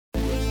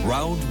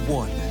Round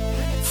one.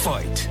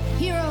 Fight.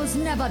 Heroes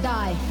never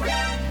die.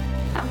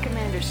 I'm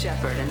Commander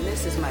Shepard, and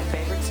this is my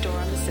favorite store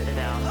on the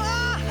Citadel.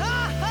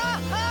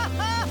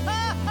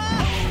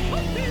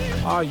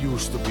 I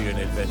used to be an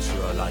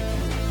adventurer like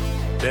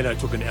you. Then I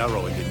took an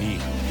arrow in the knee.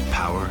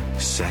 Power,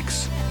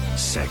 sex,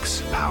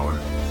 power.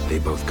 They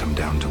both come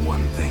down to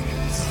one thing.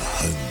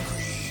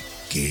 Hungry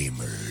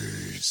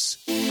Gamers.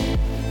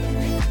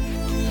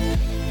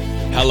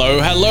 Hello,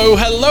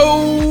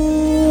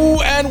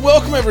 and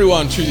welcome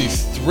everyone to the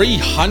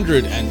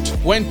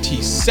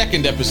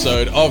 322nd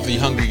episode of the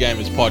Hungry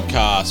Gamers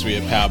podcast. We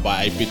are powered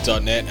by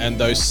 8bit.net and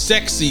those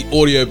sexy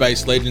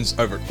audio-based legends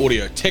over at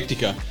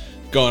Audio-Technica.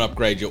 Go and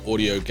upgrade your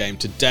audio game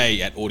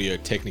today at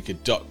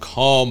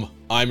audiotechnica.com.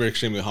 I'm your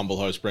extremely humble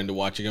host, Brendan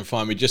White. You can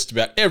find me just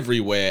about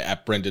everywhere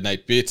at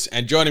Brendan8bits.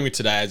 And joining me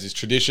today, as is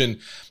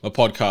tradition, my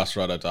podcast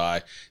ride or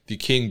die, the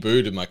King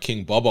Boot and my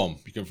King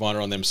Bob-omb. You can find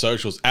her on them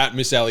socials at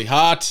Miss Ally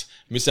Hart.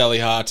 Miss Ally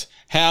Hart,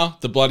 how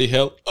the bloody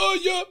hell are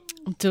ya?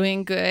 I'm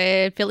doing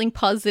good, feeling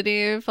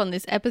positive on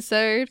this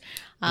episode.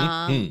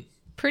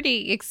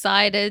 Pretty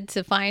excited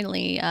to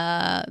finally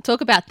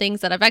talk about things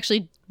that I've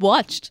actually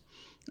watched.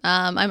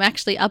 I'm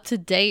actually up to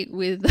date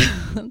with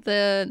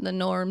the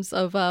norms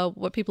of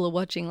what people are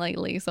watching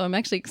lately. So I'm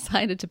actually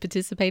excited to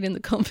participate in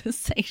the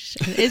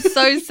conversation. It's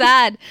so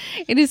sad.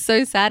 It is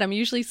so sad. I'm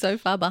usually so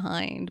far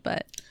behind,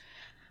 but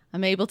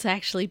I'm able to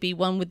actually be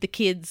one with the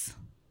kids.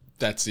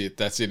 That's it.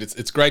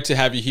 It's great to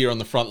have you here on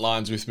the front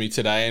lines with me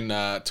today and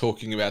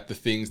talking about the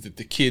things that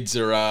the kids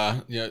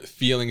are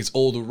feeling is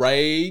all the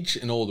rage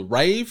and all the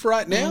rave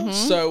right now. Mm-hmm.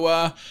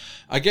 So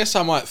I guess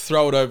I might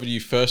throw it over to you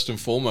first and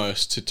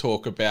foremost to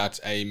talk about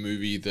a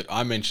movie that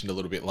I mentioned a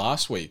little bit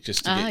last week,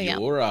 just to get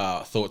your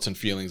thoughts and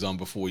feelings on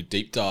before we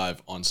deep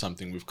dive on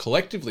something we've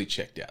collectively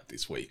checked out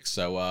this week.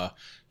 So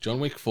John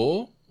Wick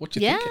 4. What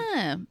you thinking?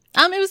 Yeah,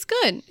 it was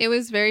good. It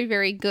was very,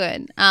 very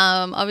good.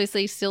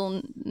 Obviously,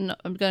 I'm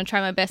going to try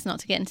my best not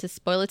to get into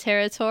spoiler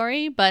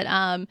territory, but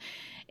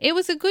it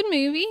was a good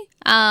movie.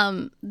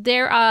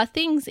 There are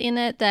things in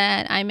it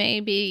that I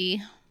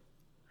maybe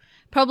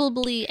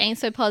probably ain't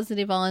so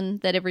positive on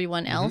that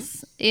everyone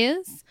else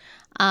is.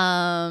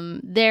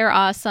 There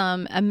are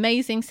some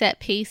amazing set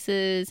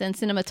pieces and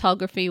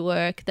cinematography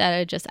work that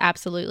are just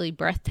absolutely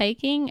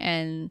breathtaking,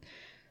 and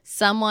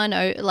someone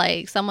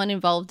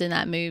involved in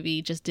that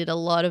movie just did a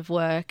lot of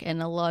work and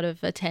a lot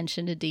of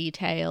attention to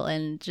detail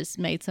and just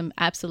made some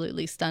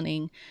absolutely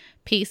stunning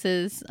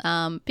pieces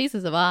of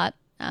art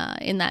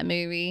in that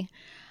movie.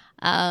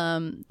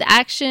 The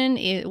action,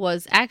 it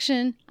was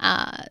action.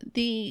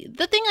 The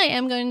thing I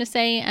am going to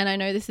say, and I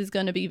know this is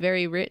going to be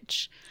very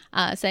rich,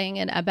 saying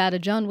it about a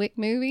John Wick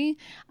movie,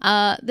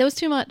 there was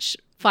too much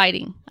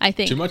fighting, I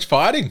think. Too much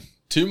fighting.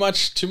 Too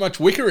much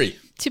wickery.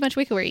 Too much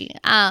wickery.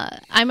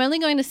 I'm only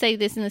going to say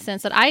this in the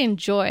sense that I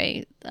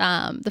enjoy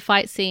the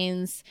fight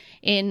scenes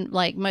in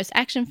like most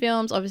action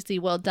films, obviously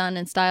well done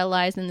and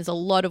stylized, and there's a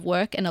lot of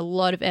work and a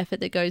lot of effort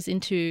that goes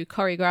into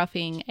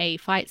choreographing a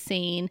fight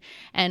scene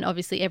and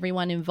obviously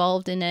everyone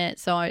involved in it.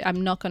 So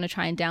I'm not going to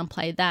try and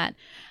downplay that.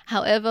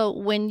 However,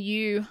 when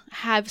you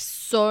have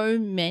so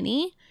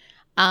many,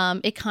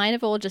 it kind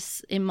of all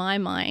just, in my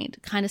mind,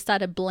 kind of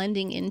started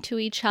blending into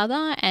each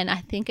other, and I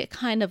think it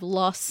kind of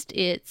lost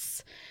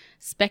its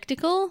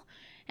spectacle,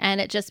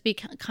 and it just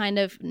kind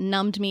of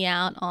numbed me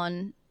out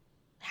on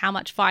how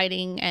much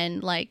fighting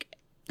and like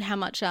how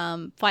much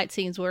fight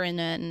scenes were in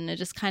it, and it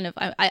just kind of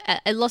I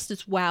lost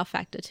its wow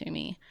factor to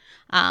me.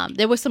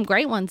 There were some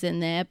great ones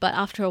in there, but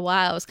after a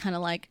while I was kind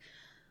of like,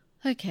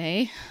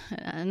 okay,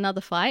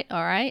 another fight,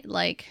 all right,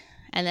 like.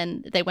 And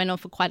then they went on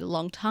for quite a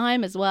long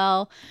time as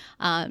well.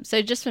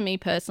 So just for me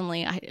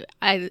personally,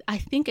 I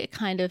think it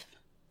kind of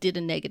did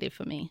a negative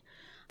for me.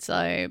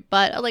 So,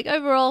 but like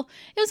overall,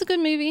 it was a good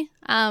movie.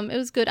 It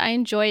was good. I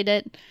enjoyed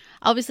it.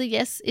 Obviously,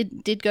 yes,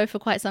 it did go for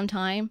quite some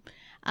time.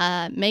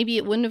 Maybe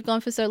it wouldn't have gone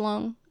for so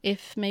long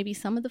if maybe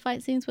some of the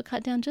fight scenes were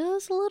cut down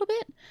just a little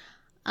bit.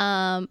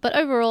 But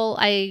overall,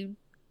 I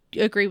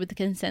agree with the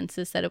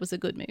consensus that it was a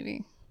good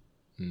movie.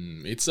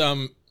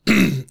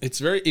 It's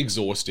very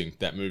exhausting,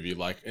 that movie,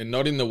 like, and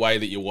not in the way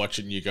that you watch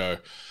it and you go,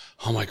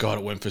 oh my God,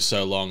 it went for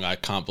so long. I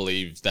can't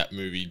believe that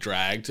movie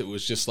dragged. It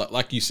was just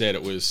like you said,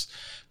 it was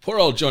poor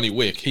old Johnny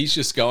Wick. He's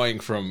just going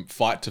from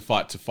fight to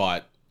fight to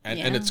fight,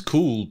 and it's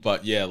cool,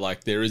 but yeah,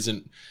 like there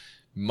isn't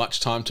much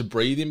time to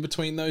breathe in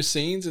between those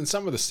scenes, and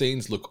some of the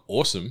scenes look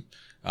awesome.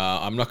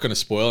 I'm not going to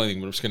spoil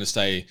anything, but I'm just going to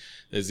say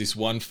there's this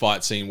one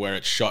fight scene where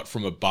it's shot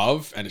from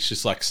above and it's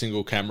just like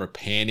single camera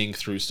panning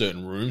through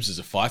certain rooms as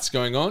a fight's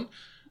going on.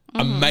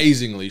 Mm-hmm.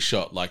 Amazingly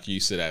shot, like you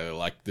said, Adler.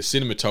 Like the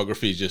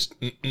cinematography is just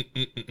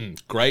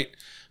great,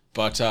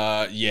 but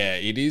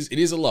it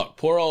is a lot.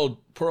 Poor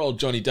old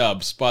Johnny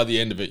Dubs. By the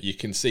end of it, you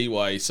can see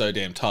why he's so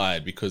damn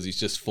tired, because he's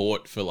just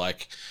fought for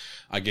like,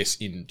 I guess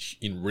in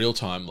real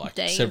time, like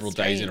several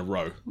days in a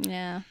row.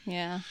 Yeah.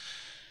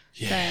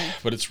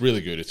 But it's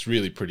really good. It's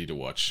really pretty to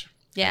watch.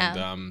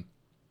 Yeah. And,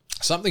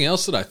 Something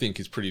else that I think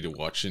is pretty to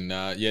watch, and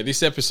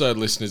this episode,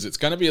 listeners, it's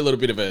going to be a little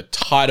bit of a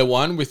tighter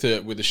one with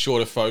a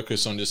shorter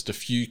focus on just a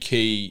few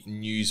key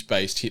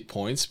news-based hit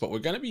points, but we're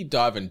going to be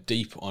diving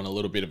deep on a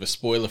little bit of a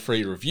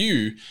spoiler-free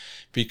review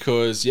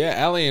because,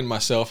 Ali and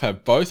myself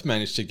have both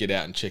managed to get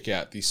out and check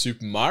out the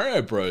Super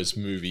Mario Bros.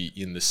 Movie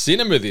in the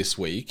cinema this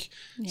week.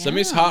 Yeah. So,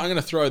 Miss Hart, I'm going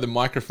to throw the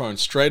microphone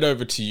straight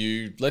over to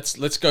you. Let's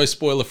go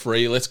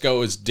spoiler-free. Let's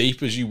go as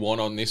deep as you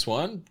want on this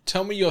one.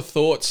 Tell me your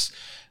thoughts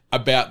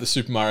about the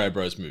Super Mario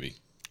Bros. Movie.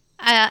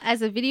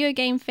 As a video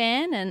game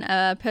fan and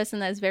a person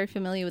that's very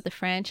familiar with the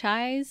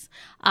franchise,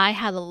 I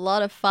had a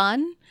lot of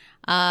fun.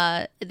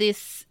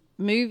 This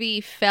movie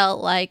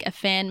felt like a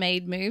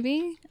fan-made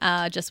movie,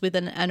 just with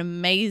an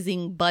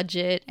amazing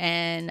budget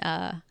and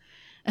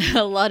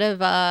a lot of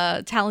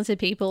talented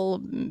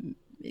people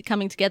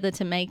coming together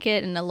to make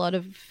it, and a lot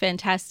of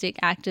fantastic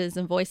actors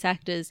and voice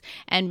actors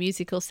and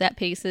musical set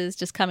pieces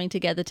just coming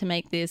together to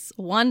make this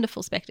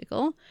wonderful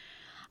spectacle.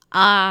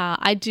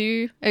 I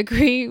do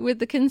agree with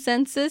the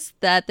consensus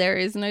that there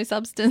is no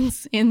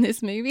substance in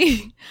this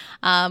movie.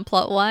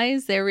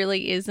 Plot-wise, there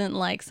really isn't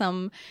like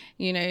some,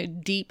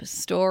 deep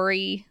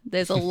story.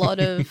 There's a lot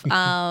of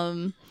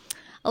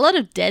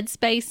dead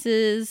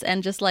spaces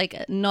and just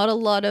like not a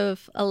lot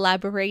of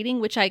elaborating,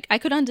 which I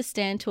could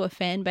understand to a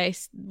fan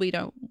base. We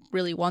don't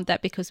really want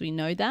that because we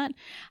know that.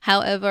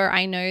 However,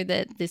 I know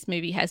that this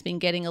movie has been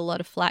getting a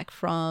lot of flack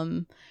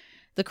from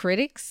the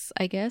critics,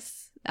 I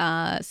guess,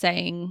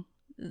 saying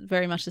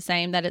very much the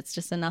same, that it's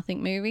just a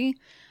nothing movie.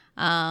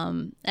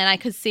 And I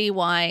could see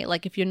why,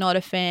 like, if you're not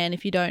a fan,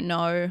 if you don't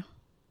know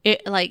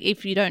it, like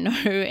if you don't know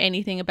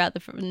anything about the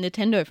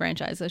Nintendo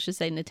franchise, I should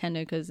say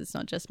Nintendo because it's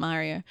not just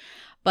Mario,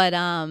 but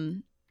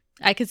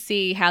I could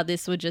see how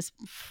this would just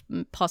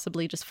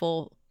possibly just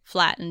fall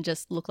flat and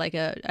just look like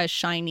a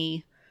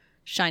shiny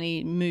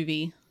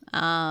movie.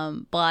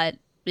 But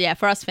yeah,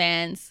 for us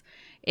fans,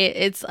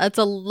 it's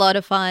a lot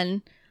of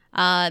fun.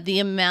 The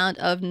amount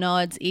of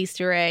nods,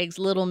 Easter eggs,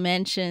 little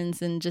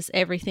mentions, and just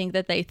everything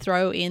that they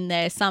throw in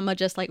there. Some are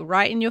just like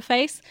right in your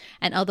face,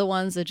 and other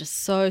ones are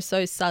just so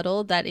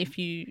subtle that if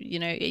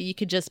you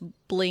could just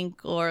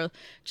blink or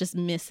just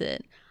miss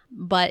it.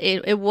 But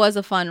it was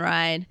a fun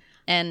ride,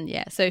 and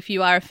yeah. So if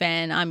you are a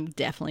fan, I'm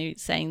definitely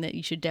saying that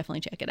you should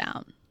definitely check it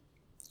out.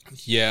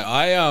 Yeah,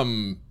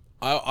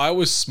 I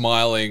was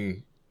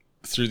smiling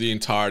through the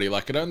entirety.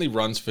 Like, it only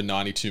runs for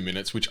 92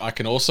 minutes, which I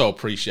can also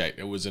appreciate.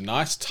 It was a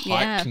nice,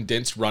 tight,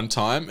 condensed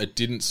runtime. It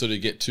didn't sort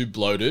of get too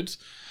bloated,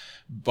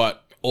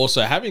 but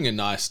also having a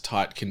nice,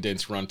 tight,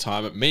 condensed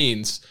runtime, it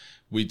means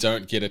we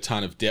don't get a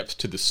ton of depth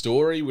to the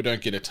story. We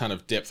don't get a ton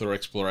of depth or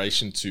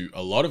exploration to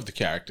a lot of the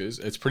characters.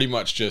 It's pretty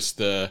much just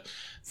the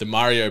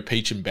Mario,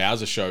 Peach, and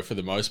Bowser show for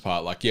the most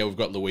part. Like, yeah, we've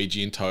got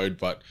Luigi and Toad,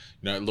 but,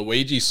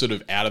 Luigi's sort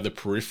of out of the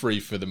periphery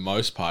for the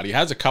most part. He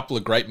has a couple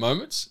of great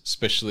moments,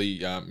 especially,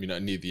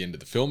 near the end of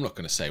the film. I'm not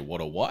going to say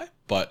what or why,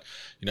 but,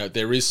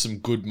 there is some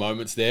good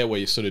moments there where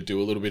you sort of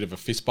do a little bit of a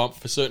fist bump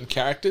for certain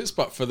characters,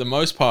 but for the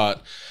most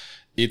part,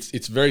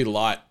 it's very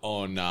light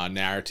on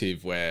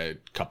narrative, where a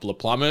couple of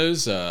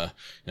plumbers,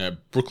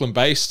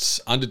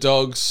 Brooklyn-based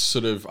underdogs,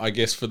 sort of, I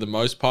guess, for the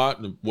most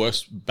part, the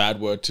worst bad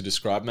word to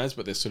describe them as,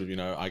 but they're sort of,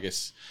 I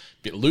guess,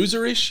 a bit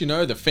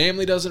loserish. The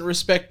family doesn't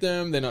respect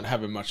them. They're not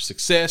having much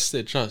success.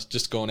 They're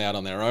just going out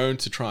on their own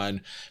to try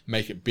and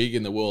make it big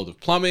in the world of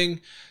plumbing.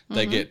 Mm-hmm.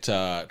 They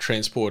get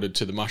transported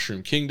to the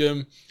Mushroom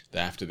Kingdom. They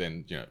have to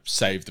then,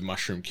 save the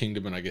Mushroom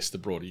Kingdom and I guess the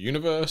broader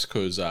universe,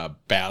 because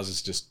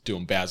Bowser's just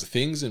doing Bowser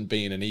things and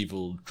being an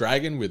evil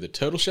dragon with a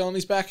turtle shell on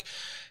his back.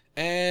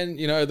 And,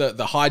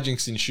 the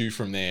hijinks ensue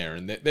from there.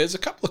 And there's a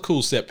couple of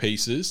cool set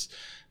pieces.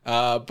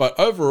 But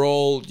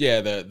overall,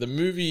 yeah, the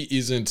movie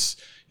isn't,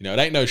 it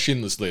ain't no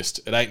Schindler's List.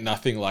 It ain't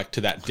nothing like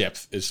to that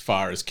depth as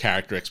far as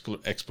character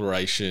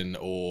exploration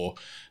or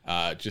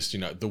just,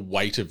 the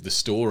weight of the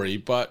story.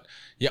 But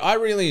yeah, I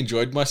really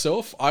enjoyed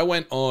myself. I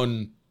went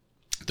on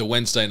the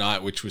Wednesday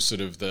night, which was sort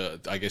of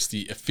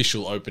the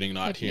official opening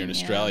night here in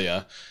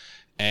Australia.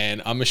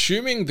 And I'm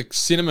assuming the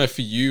cinema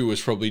for you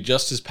was probably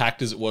just as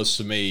packed as it was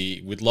for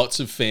me, with lots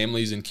of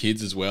families and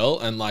kids as well.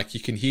 And like, you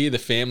can hear the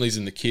families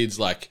and the kids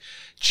like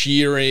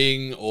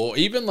cheering, or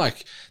even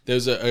like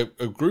there's a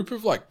group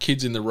of like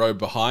kids in the row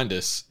behind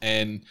us,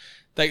 and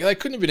they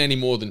couldn't have been any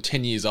more than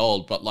 10 years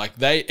old, but like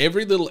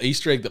every little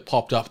Easter egg that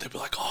popped up, they'd be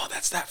like, oh,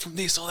 that's that from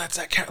this, or that's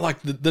that.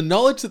 Like the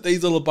knowledge that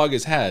these little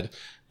buggers had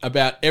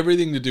about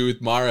everything to do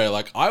with Mario,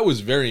 like, I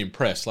was very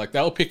impressed. Like,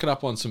 they were picking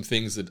up on some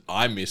things that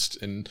I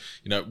missed, and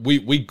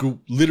we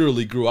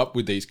literally grew up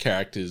with these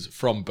characters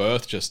from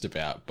birth just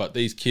about, but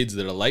these kids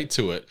that are late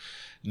to it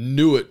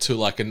knew it to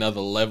like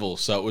another level.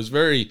 So it was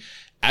very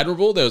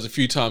admirable. There was a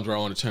few times where I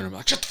wanted to turn and be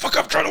like, shut the fuck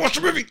up, I'm trying to watch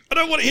the movie, I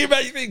don't want to hear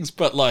about your things.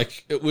 But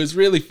like, it was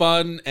really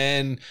fun,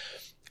 and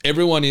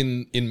everyone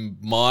in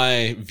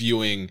my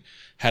viewing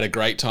had a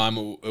great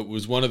time. It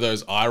was one of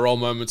those eye roll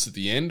moments at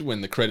the end when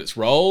the credits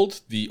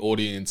rolled, the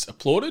audience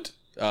applauded,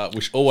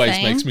 which always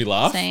makes me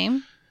laugh.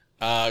 Same.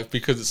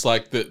 because it's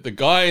like the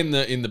guy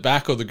in the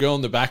back or the girl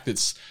in the back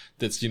that's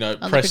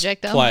press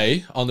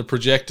play on the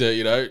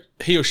projector.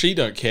 He or she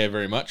don't care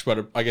very much,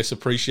 but I guess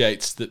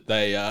appreciates that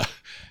they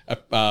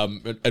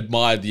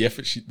admired the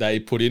effort they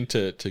put in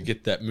to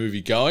get that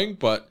movie going.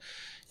 But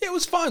yeah, it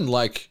was fun.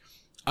 Like,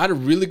 I had a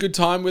really good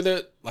time with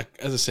it. Like,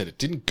 as I said, it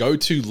didn't go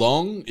too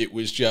long. It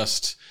was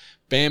just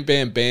bam,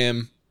 bam,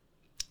 bam.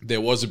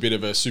 There was a bit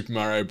of a Super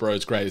Mario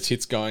Bros. Greatest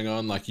Hits going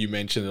on, like you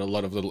mentioned, and a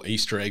lot of little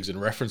Easter eggs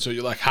and references. So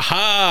you're like,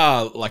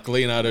 haha, like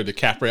Leonardo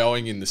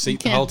DiCaprioing in the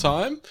seat the whole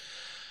time.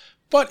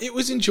 But it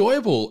was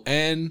enjoyable.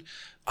 And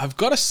I've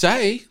got to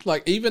say,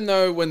 like, even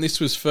though when this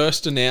was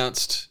first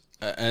announced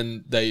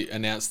and they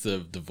announced the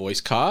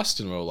voice cast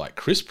and we were like,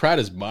 Chris Pratt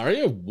as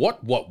Mario?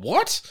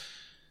 What?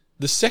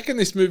 The second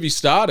this movie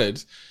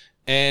started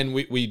and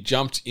we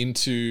jumped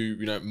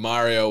into,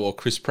 Mario or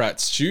Chris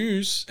Pratt's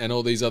shoes and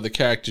all these other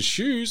characters'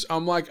 shoes,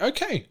 I'm like,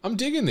 okay, I'm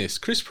digging this.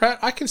 Chris Pratt,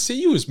 I can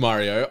see you as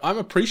Mario. I'm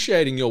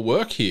appreciating your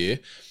work here.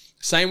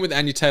 Same with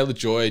Anya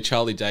Taylor-Joy,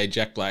 Charlie Day,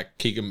 Jack Black,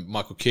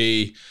 Keegan-Michael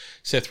Key,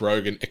 Seth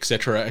Rogen,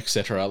 etc.,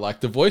 etc.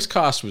 Like, the voice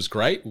cast was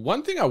great.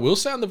 One thing I will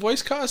say on the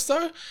voice cast,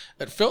 though,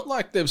 it felt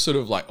like they've sort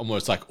of like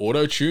almost like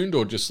auto-tuned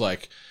or just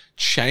like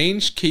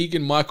changed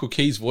Keegan-Michael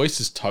Key's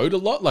voice's tone a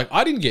lot. Like,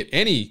 I didn't get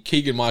any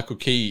Keegan-Michael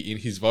Key in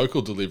his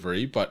vocal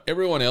delivery, but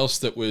everyone else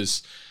that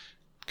was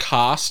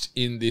cast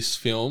in this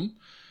film,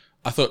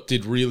 I thought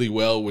did really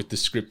well with the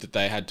script that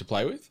they had to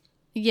play with.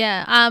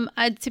 Yeah,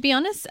 to be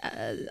honest,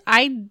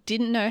 I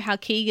didn't know how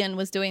Keegan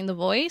was doing the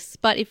voice,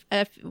 but if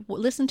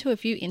listen to a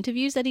few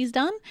interviews that he's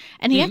done,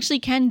 and he actually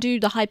can do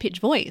the high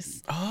pitched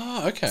voice.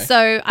 Oh, okay.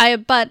 So I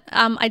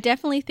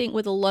definitely think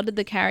with a lot of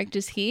the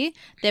characters here,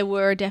 there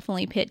were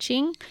definitely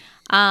pitching.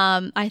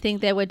 I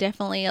think there were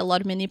definitely a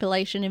lot of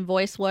manipulation in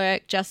voice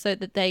work just so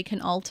that they can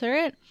alter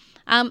it.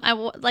 I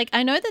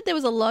know that there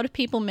was a lot of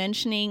people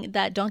mentioning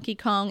that Donkey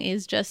Kong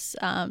is just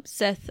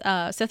Seth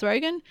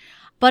Rogen,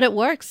 but it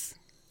works.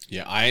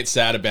 Yeah, I ain't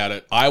sad about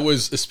it. I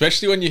was,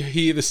 especially when you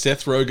hear the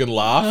Seth Rogen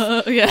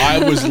laugh, yeah.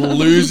 I was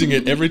losing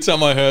it every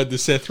time I heard the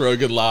Seth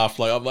Rogen laugh.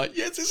 Like, I'm like,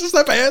 yes, this is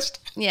the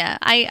best. Yeah,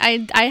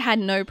 I had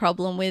no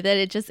problem with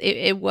it.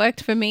 It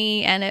worked for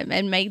me and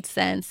it made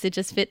sense. It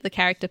just fit the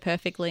character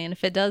perfectly. And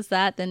if it does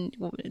that, then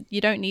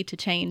you don't need to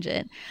change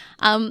it.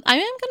 I am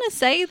going to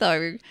say,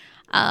 though,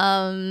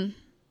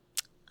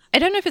 I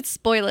don't know if it's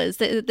spoilers.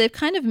 They've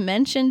kind of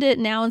mentioned it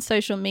now on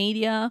social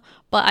media,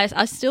 but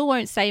I still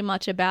won't say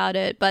much about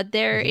it. But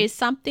there is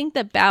something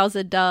that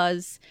Bowser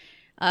does,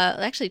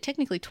 actually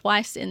technically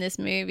twice in this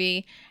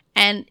movie,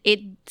 and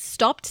it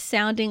stopped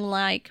sounding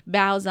like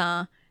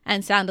Bowser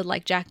and sounded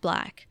like Jack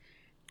Black.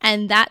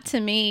 And that to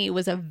me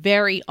was a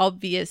very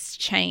obvious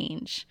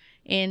change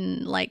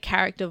in like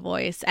character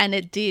voice, and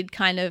it did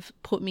kind of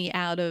put me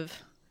out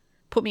of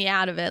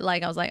it.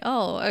 Like, I was like,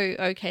 oh,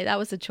 okay, that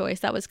was a choice.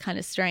 That was kind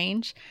of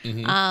strange.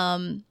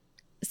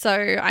 So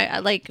I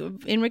like,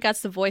 in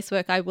regards to voice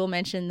work, I will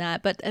mention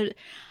that. But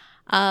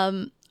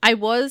I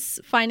was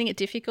finding it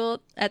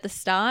difficult at the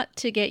start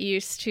to get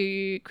used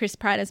to Chris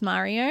Pratt as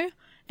Mario.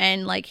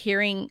 And like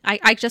hearing,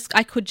 I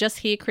could just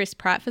hear Chris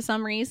Pratt for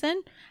some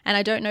reason. And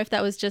I don't know if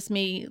that was just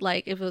me,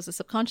 like if it was a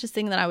subconscious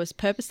thing that I was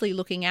purposely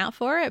looking out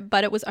for it.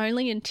 But it was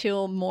only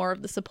until more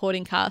of the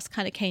supporting cast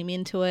kind of came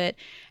into it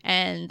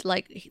and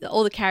like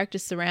all the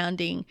characters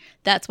surrounding,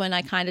 that's when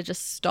I kind of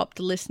just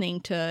stopped listening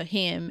to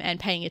him and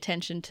paying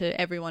attention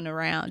to everyone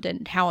around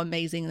and how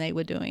amazing they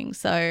were doing.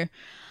 So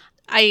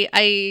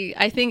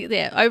I think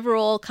the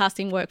overall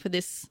casting work for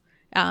this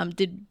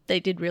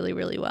did really,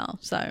 really well.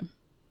 So.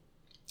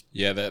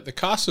 Yeah, the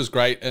cast was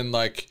great, and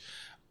like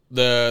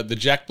the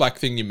Jack Black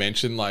thing you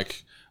mentioned,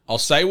 like I'll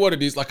say what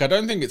it is. Like, I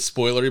don't think it's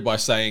spoilery by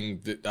saying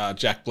that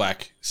Jack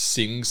Black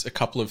sings a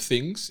couple of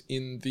things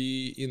in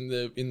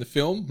the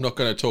film. I'm not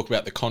going to talk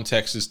about the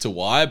context as to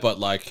why, but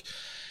like,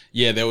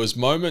 yeah, there was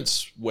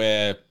moments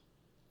where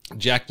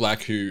Jack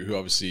Black, who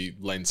obviously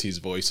lends his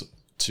voice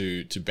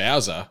to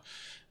Bowser,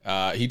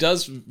 he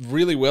does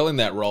really well in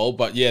that role.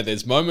 But yeah,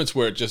 there's moments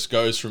where it just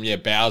goes from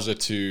Bowser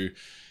to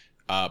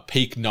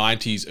peak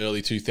 90s,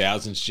 early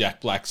 2000s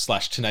Jack Black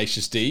 /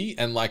 Tenacious D,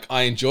 and like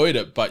I enjoyed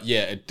it, but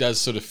yeah, it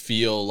does sort of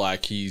feel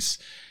like he's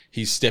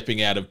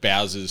stepping out of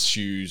Bowser's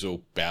shoes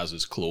or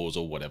Bowser's claws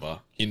or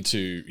whatever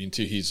into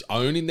his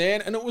own in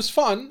there, and it was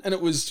fun and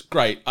it was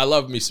great. I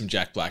love me some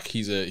Jack Black.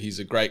 He's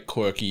a great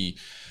quirky,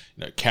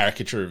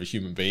 caricature of a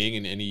human being,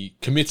 and he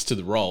commits to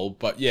the role.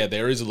 But yeah,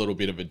 there is a little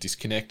bit of a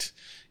disconnect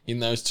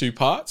in those two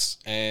parts,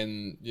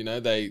 and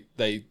they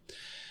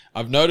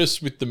I've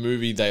noticed with the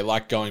movie, they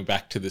like going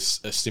back to a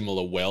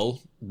similar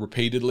well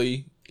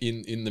repeatedly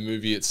in the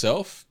movie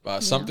itself.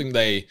 Something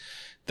they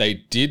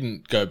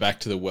didn't go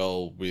back to the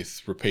well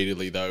with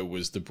repeatedly, though,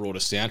 was the broader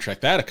soundtrack.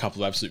 They had a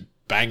couple of absolute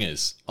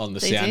bangers on the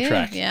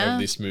soundtrack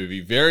of this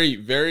movie. Very,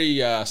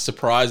 very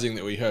surprising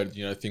that we heard,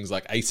 things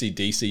like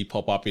AC/DC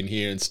pop up in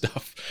here and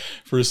stuff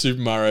for a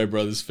Super Mario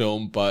Brothers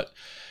film. But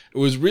it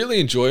was really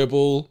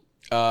enjoyable.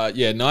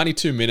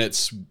 92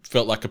 minutes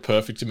felt like a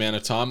perfect amount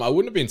of time. I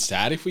wouldn't have been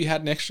sad if we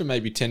had an extra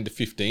maybe 10 to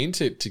 15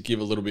 to give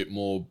a little bit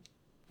more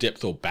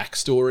depth or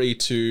backstory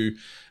to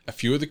a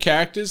few of the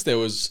characters. There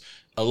was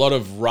a lot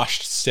of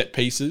rushed set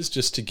pieces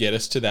just to get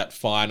us to that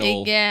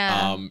final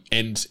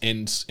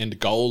end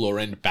goal or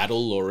end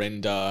battle or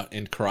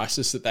end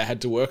crisis that they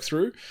had to work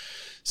through.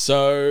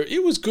 So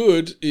it was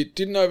good. It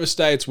didn't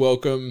overstay its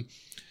welcome.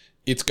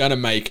 It's going to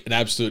make an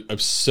absolute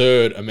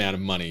absurd amount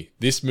of money.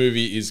 This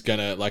movie is going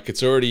to, like,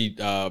 it's already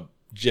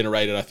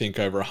generated, I think,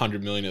 over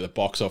 100 million at the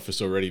box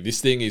office already.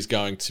 This thing is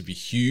going to be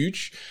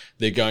huge.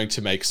 They're going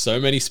to make so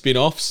many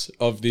spin-offs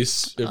of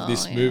this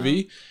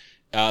movie.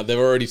 They're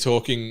already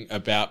talking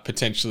about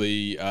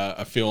potentially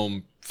a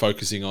film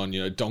focusing on,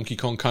 Donkey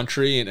Kong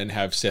Country and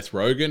have Seth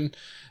Rogen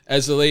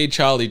as the lead.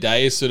 Charlie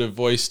Day has sort of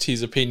voiced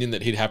his opinion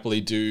that he'd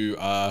happily do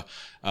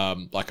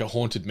like a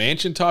Haunted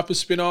Mansion type of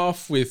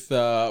spin-off with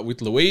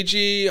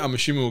Luigi. I'm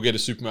assuming we'll get a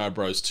Super Mario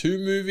Bros. 2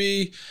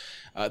 movie.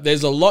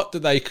 There's a lot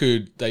that they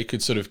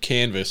could sort of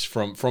canvas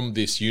from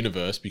this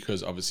universe,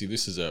 because obviously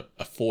this is a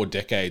 4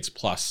 decades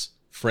plus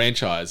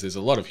franchise. There's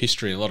a lot of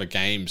history and a lot of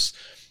games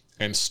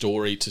and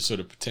story to sort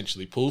of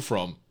potentially pull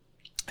from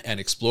and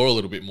explore a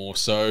little bit more.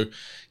 So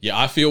yeah,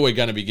 I feel we're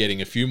going to be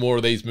getting a few more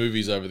of these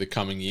movies over the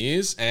coming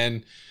years.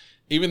 And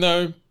even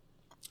though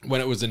when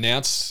it was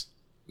announced,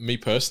 me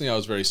personally, I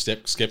was very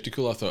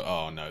skeptical. I thought,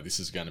 oh no, this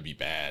is going to be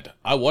bad.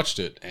 I watched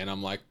it and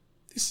I'm like,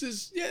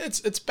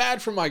 it's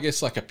bad from, I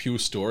guess, like a pure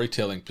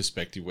storytelling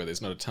perspective where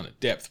there's not a ton of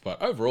depth.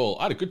 But overall,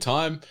 I had a good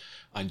time.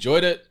 I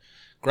enjoyed it.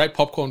 Great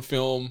popcorn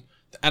film.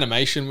 The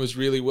animation was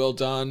really well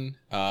done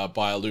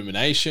by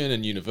Illumination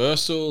and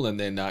Universal, and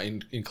then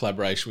in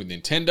collaboration with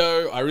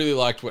Nintendo. I really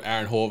liked what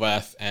Aaron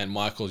Horvath and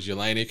Michael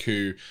Jelenic,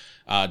 who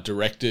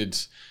directed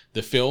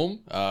the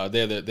film,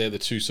 they're the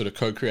two sort of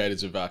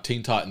co-creators of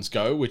Teen Titans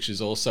Go, which is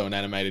also an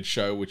animated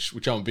show,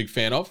 which I'm a big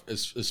fan of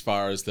as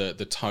far as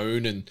the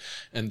tone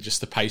and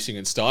just the pacing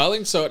and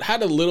styling. So it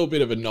had a little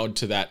bit of a nod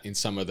to that in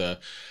some of the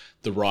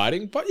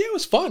writing. But yeah, it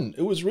was fun.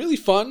 It was really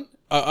fun.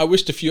 I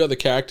wished a few other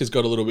characters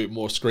got a little bit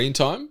more screen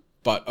time.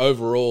 But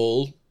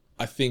overall,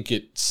 I think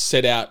it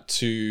set out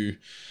to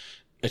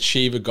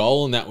achieve a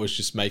goal, and that was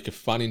just make a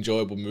fun,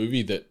 enjoyable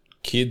movie that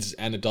kids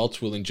and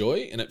adults will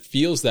enjoy, and it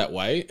feels that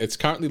way. It's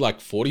currently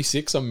like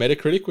 46 on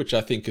Metacritic, which I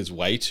think is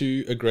way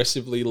too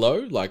aggressively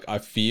low. Like, I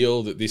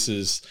feel that this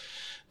is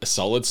a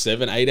solid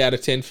 7, 8 out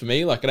of 10 for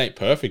me. Like, it ain't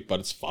perfect,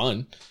 but it's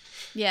fun.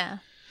 Yeah.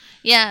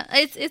 Yeah,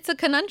 it's a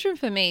conundrum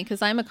for me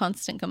because I'm a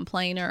constant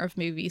complainer of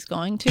movies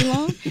going too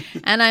long,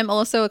 and I'm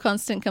also a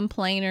constant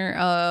complainer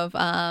of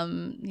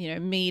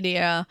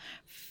media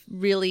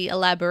really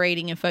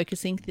elaborating and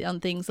focusing on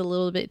things a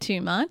little bit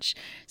too much.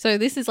 So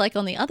this is like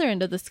on the other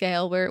end of the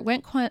scale where it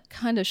went quite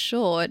kind of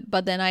short,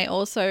 but then I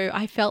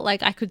felt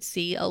like I could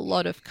see a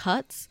lot of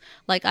cuts.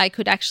 Like I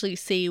could actually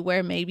see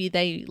where maybe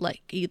they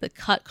like either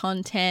cut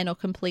content or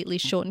completely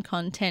shorten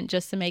content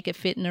just to make it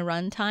fit in a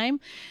runtime.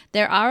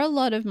 There are a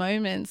lot of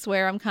moments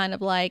where I'm kind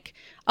of like,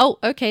 oh,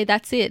 okay,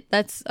 that's it.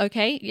 That's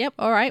okay. Yep.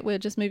 All right. We're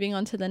just moving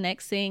on to the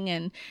next thing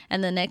and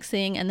the next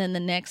thing and then the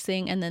next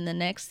thing and then the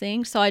next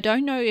thing. So I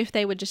don't know if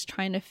they were just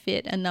trying to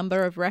fit a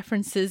number of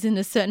references in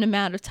a certain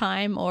amount of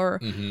time or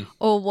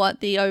what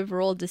the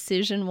overall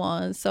decision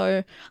was.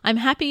 So I'm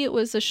happy it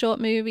was a short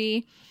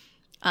movie.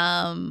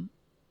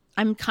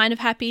 I'm kind of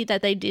happy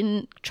that they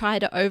didn't try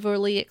to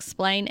overly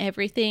explain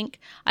everything.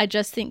 I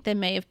just think there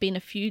may have been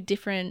a few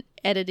different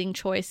editing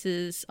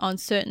choices on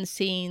certain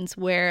scenes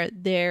where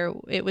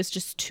it was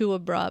just too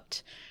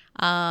abrupt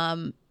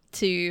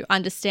to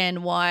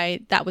understand why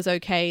that was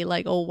okay,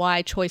 like, or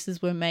why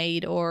choices were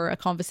made or a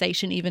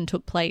conversation even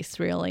took place,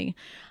 really.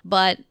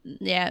 But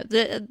yeah,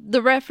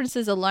 the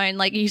references alone,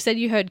 like you said,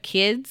 you heard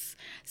kids,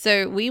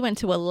 so we went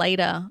to a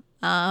later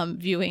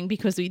viewing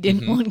because we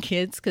didn't want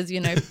kids because,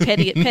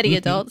 petty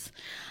adults.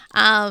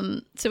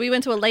 So we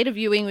went to a later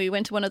viewing. We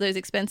went to one of those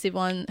expensive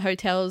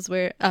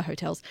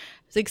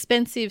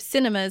expensive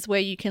cinemas where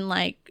you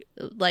can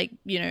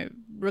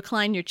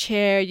recline your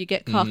chair, you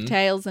get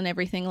cocktails and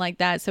everything like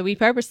that. So we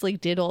purposely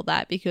did all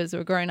that because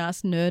we're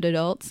grown-ass nerd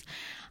adults.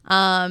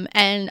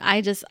 And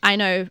I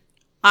know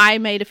I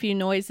made a few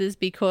noises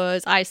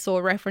because I saw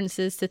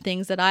references to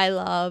things that I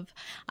love.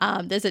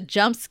 There's a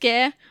jump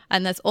scare,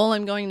 and that's all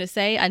I'm going to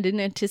say. I didn't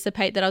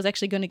anticipate that I was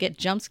actually going to get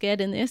jump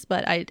scared in this,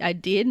 but I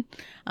did.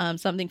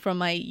 Something from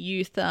my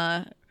youth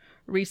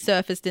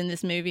resurfaced in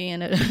this movie,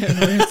 and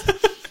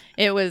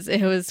it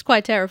was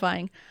quite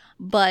terrifying.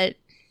 But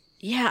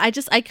yeah,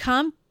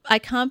 I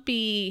can't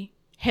be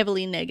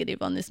heavily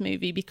negative on this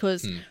movie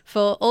because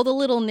for all the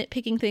little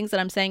nitpicking things that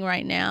I'm saying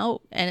right now,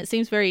 and it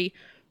seems very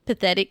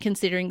pathetic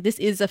considering this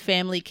is a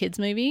family kids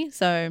movie,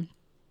 so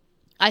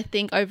I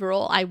think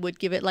overall I would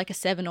give it like a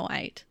 7 or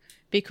 8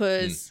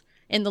 because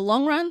in the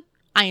long run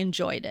I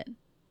enjoyed it.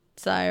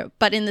 So,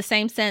 but in the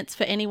same sense,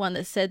 for anyone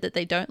that said that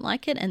they don't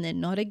like it and they're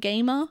not a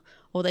gamer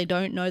or they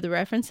don't know the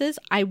references,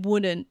 I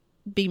wouldn't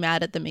be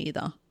mad at them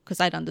either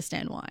because I'd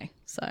understand why.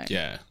 So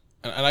yeah.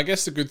 And I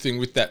guess the good thing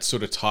with that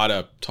sort of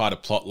tighter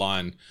plot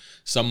line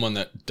someone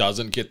that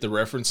doesn't get the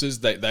references,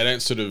 they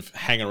don't sort of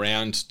hang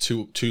around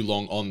too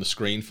long on the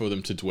screen for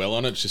them to dwell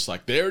on it. It's just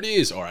like, there it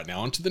is. All right,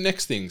 now on to the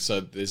next thing. So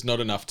there's not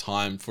enough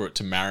time for it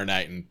to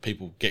marinate and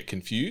people get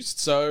confused.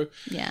 So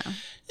Yeah.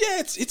 yeah,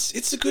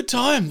 it's a good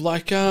time.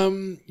 Like,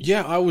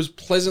 I was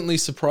pleasantly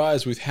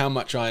surprised with how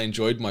much I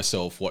enjoyed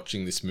myself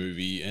watching this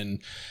movie, and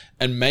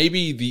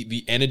maybe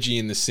the energy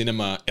in the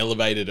cinema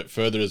elevated it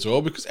further as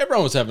well, because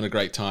everyone was having a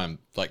great time.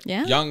 Like,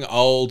 Yeah. young,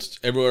 old,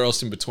 everywhere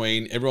else in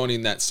between, everyone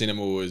in that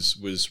cinema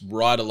was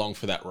right along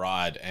for that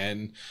ride,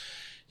 and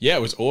yeah,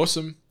 it was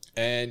awesome.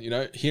 And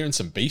hearing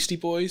some Beastie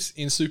Boys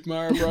in Super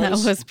Mario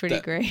Bros. That was pretty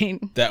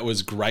great. That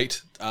was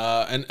great.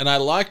 And I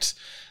liked.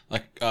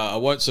 I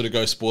won't sort of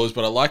go spoilers,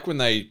 but I like when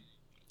they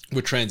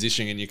were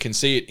transitioning, and you can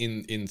see it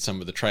in some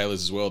of the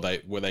trailers as well,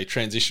 where they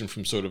transition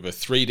from sort of a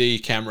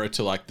 3D camera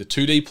to like the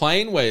 2D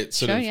plane, where it's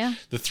sort of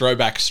the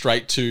throwback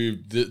straight to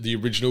the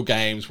original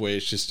games, where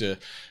it's just a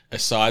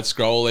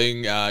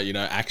side-scrolling,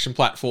 action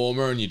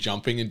platformer, and you're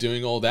jumping and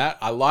doing all that.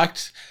 I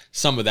liked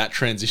some of that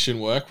transition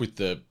work with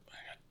the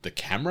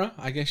camera,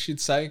 I guess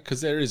you'd say, because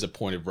there is a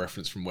point of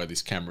reference from where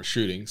this camera's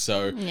shooting.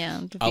 So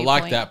Yeah, I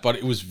like that, but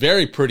it was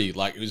very pretty.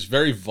 Like, it was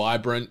very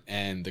vibrant,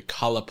 and the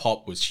color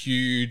pop was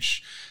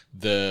huge.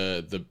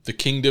 The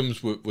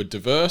kingdoms were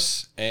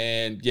diverse,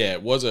 and yeah,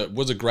 it was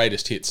a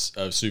greatest hits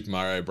of Super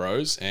Mario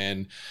Bros.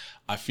 And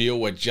I feel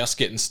we're just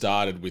getting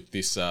started with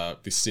this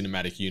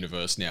cinematic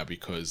universe now,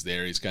 because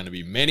there is going to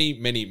be many,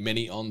 many,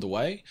 many on the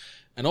way.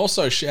 And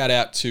also shout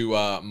out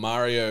to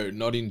Mario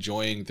not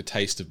enjoying the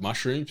taste of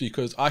mushrooms,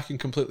 because I can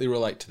completely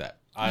relate to that.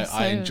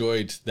 I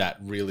enjoyed that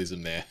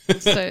realism there.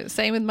 So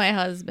same with my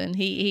husband.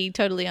 He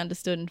totally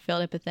understood and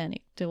felt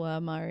empathetic to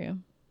Mario.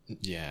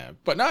 Yeah,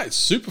 but no, it's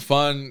super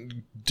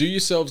fun. Do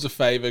yourselves a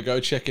favor, go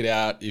check it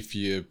out. If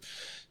you're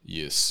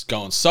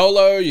going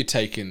solo, you're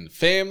taking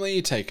family,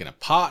 you're taking a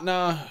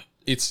partner,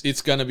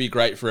 it's going to be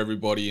great for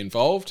everybody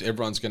involved.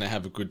 Everyone's going to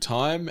have a good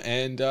time,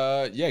 and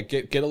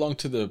get along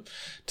to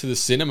the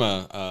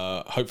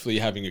cinema. Hopefully,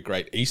 you're having a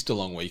great Easter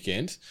long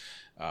weekend.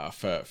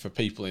 For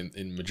people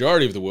in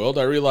majority of the world.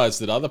 I realize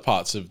that other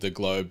parts of the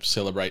globe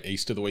celebrate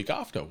Easter the week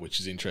after, which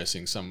is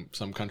interesting.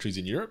 Some countries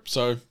in Europe.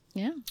 So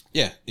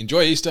yeah,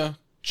 enjoy Easter.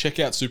 Check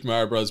out Super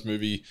Mario Bros.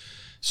 Movie.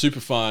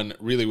 Super fun,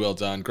 really well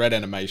done, great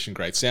animation,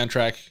 great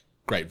soundtrack,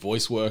 great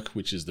voice work,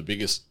 which is the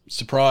biggest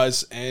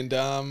surprise, and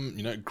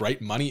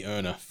great money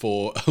earner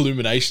for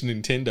Illumination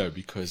Nintendo,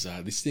 because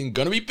this thing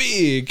gonna be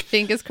big.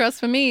 Fingers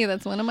crossed for me.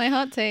 That's one of my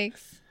hot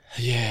takes.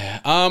 Yeah.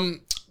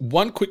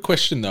 One quick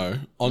question though,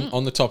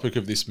 on the topic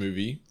of this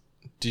movie,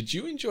 did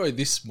you enjoy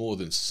this more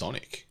than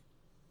Sonic?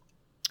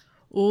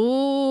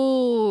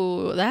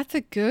 Ooh, that's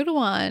a good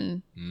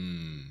one.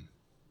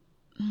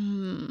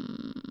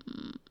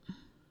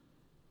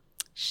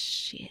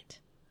 Shit.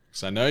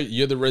 So I know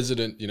you're the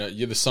resident,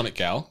 you're the Sonic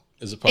gal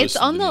as opposed to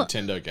the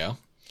Nintendo gal.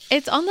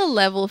 It's on the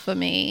level for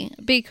me,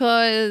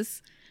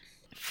 because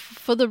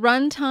for the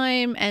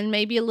runtime and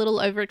maybe a little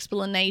over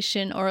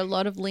explanation or a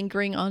lot of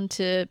lingering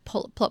onto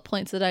plot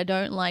points that I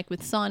don't like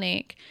with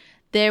Sonic,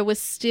 there was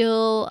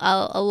still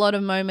a lot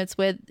of moments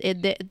where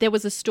there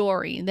was a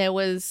story, there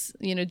was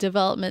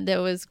development,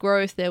 there was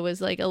growth, there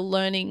was a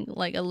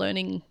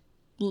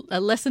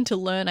lesson to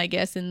learn, I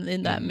guess,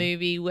 in that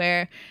movie.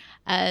 Where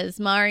as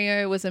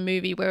Mario was a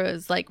movie where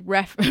it was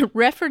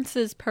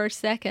references per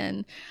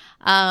second,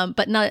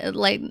 but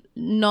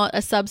not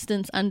a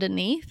substance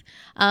underneath.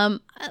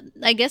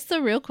 I guess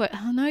the real question,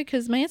 I don't know,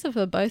 because my answer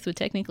for both would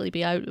technically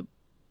be I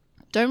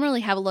don't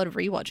really have a lot of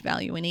rewatch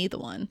value in either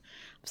one.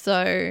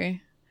 So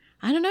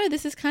I don't know,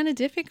 this is kind of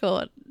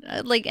difficult.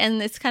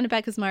 And it's kind of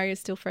bad because Mario is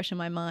still fresh in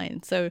my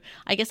mind. So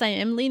I guess I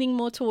am leaning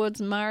more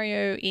towards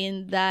Mario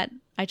in that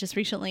I just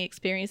recently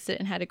experienced it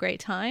and had a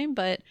great time.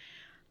 But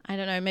I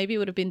don't know, maybe it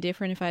would have been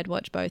different if I had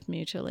watched both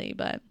mutually.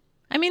 But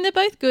I mean, they're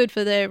both good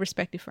for their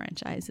respective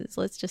franchises.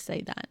 Let's just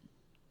say that.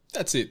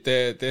 That's it.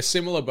 They're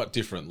similar but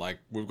different. Like,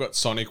 we've got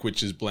Sonic,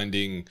 which is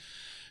blending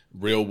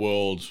real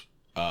world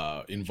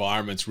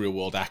environments, real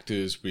world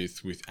actors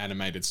with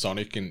animated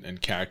Sonic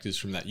and characters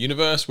from that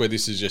universe, where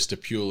this is just a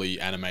purely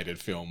animated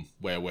film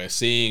where we're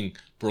seeing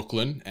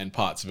Brooklyn and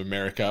parts of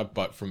America,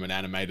 but from an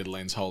animated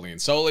lens wholly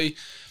and solely.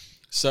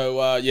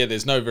 So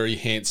there's no very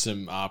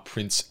handsome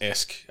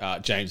Prince-esque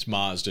James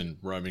Marsden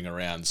roaming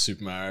around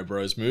Super Mario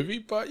Bros. Movie,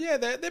 but yeah,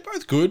 they're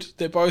both good.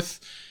 They're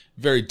both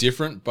very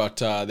different, but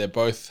they're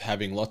both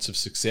having lots of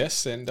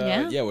success, and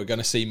we're going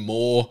to see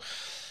more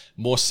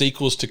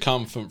sequels to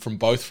come from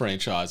both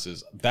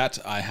franchises. That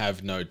I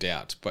have no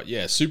doubt. But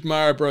yeah, Super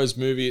Mario Bros.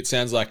 Movie, it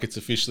sounds like it's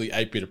officially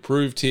 8-bit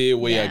approved here.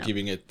 We are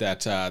giving it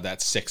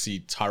that sexy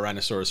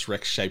Tyrannosaurus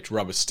Rex shaped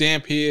rubber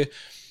stamp here.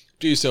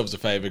 do yourselves a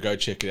favor, go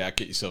check it out,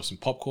 get yourself some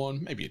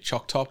popcorn, maybe a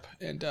choc top,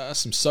 and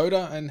some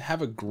soda, and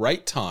have a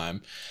great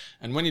time.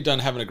 And when you're done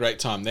having a great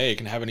time there, you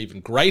can have an even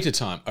greater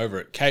time over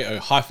at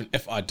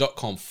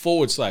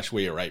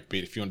ko-fi.com/We Are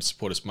 8-Bit. If you want to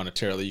support us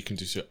monetarily, you can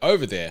do so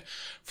over there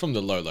from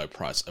the low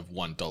price of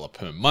 $1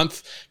 per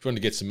month. If you want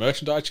to get some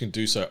merchandise, you can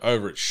do so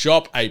over at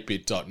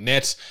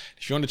shop8bit.net.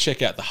 If you want to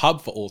check out the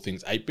hub for all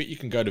things 8-Bit, you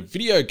can go to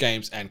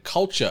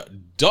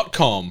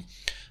videogamesandculture.com.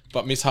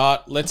 But Miss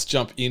Hart, let's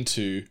jump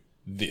into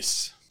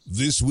this.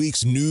 This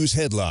week's news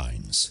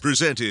headlines.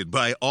 Presented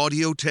by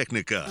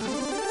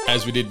Audio-Technica.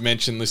 As we did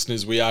mention,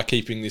 listeners, we are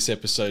keeping this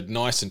episode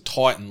nice and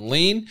tight and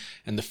lean.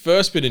 And the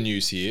first bit of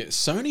news here,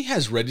 Sony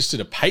has registered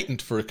a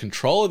patent for a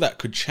controller that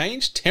could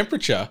change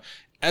temperature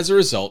as a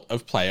result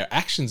of player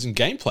actions and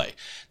gameplay.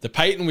 The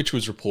patent, which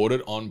was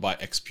reported on by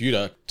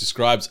Xputer,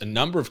 describes a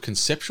number of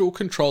conceptual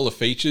controller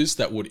features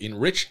that would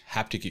enrich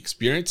haptic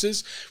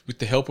experiences with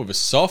the help of a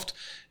soft,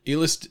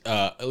 elastically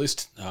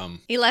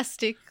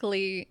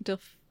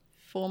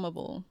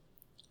deformable.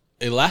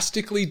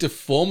 Elastically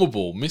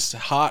deformable. Miss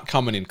Hart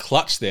coming in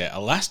clutch there.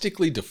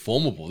 Elastically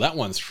deformable. That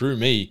one threw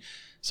me.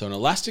 So an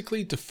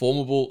elastically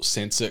deformable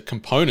sensor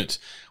component.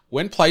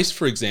 When placed,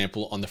 for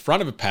example, on the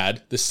front of a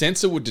pad, the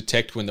sensor would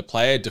detect when the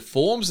player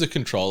deforms the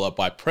controller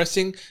by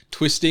pressing,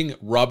 twisting,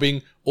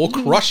 rubbing, or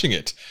crushing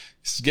it.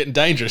 This is getting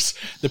dangerous.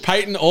 The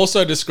patent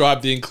also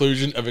described the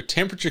inclusion of a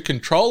temperature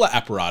controller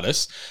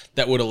apparatus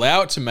that would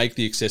allow it to make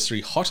the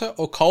accessory hotter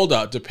or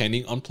colder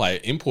depending on player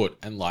input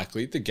and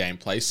likely the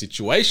gameplay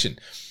situation.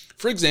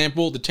 For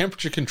example, the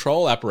temperature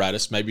control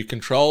apparatus may be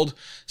controlled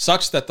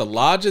such that the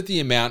larger the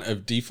amount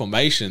of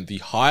deformation, the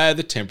higher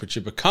the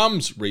temperature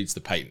becomes, reads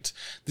the patent.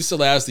 This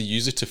allows the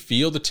user to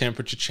feel the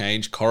temperature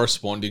change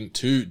corresponding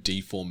to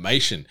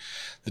deformation.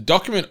 The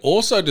document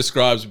also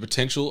describes the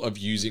potential of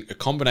using a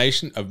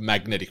combination of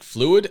magnetic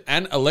fluid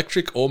and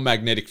electric or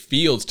magnetic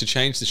fields to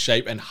change the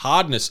shape and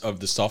hardness of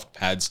the soft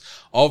pads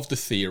of the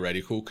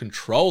theoretical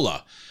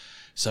controller.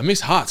 So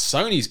Miss Hart,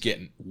 Sony's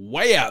getting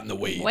way out in the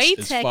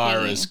weeds as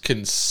far as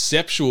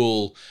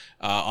conceptual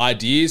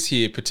ideas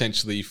here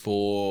potentially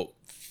for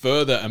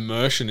further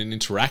immersion and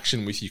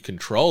interaction with your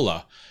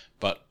controller.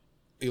 But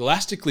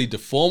elastically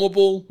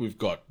deformable, we've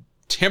got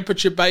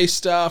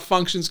temperature-based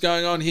functions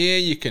going on here.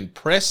 You can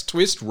press,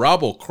 twist,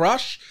 rub, or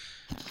crush.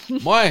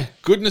 My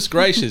goodness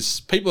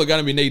gracious, people are going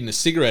to be needing a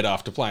cigarette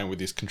after playing with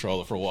this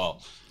controller for a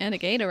while. And a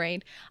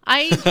Gatorade.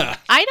 I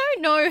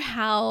don't know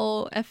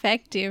how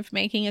effective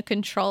making a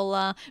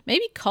controller,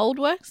 maybe cold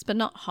works, but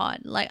not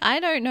hot. Like, I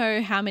don't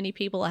know how many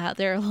people out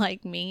there are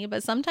like me,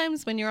 but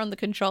sometimes when you're on the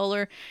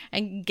controller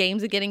and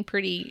games are getting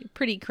pretty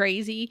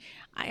crazy,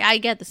 I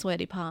get the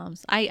sweaty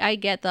palms. I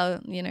get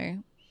the,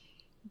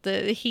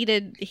 the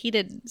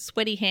heated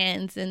sweaty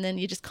hands, and then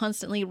you're just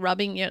constantly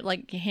rubbing your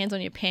hands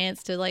on your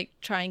pants to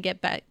try and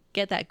get that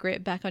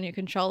grip back on your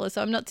controller.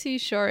 So I'm not too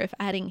sure if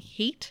adding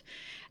heat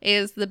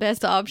is the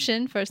best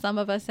option for some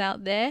of us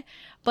out there,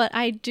 but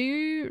I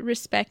do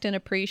respect and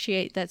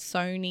appreciate that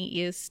Sony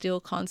is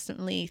still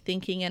constantly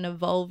thinking and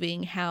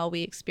evolving how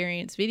we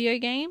experience video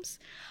games.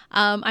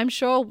 I'm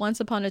sure once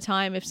upon a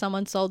time, if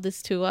someone sold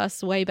this to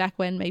us way back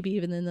when, maybe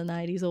even in the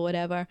 90s or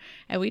whatever,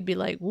 and we'd be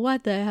like,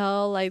 what the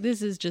hell?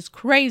 This is just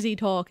crazy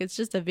talk. It's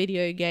just a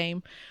video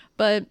game.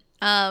 But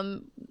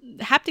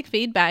haptic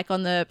feedback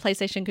on the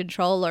PlayStation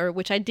controller,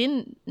 which I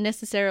didn't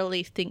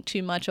necessarily think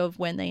too much of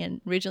when they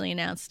originally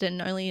announced it,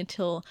 and only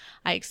until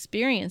I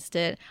experienced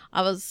it,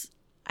 I was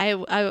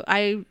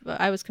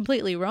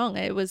completely wrong.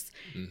 It was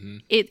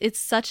it's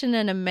such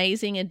an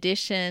amazing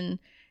addition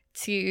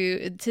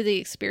to the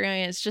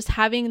experience. Just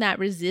having that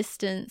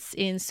resistance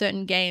in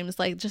certain games,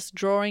 like just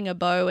drawing a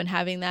bow and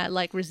having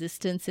that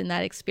resistance in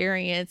that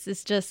experience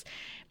is just,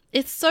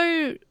 it's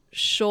so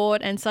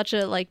short and such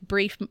a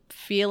brief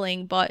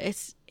feeling, but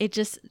it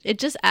just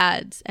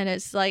adds, and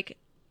it's so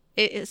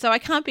I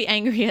can't be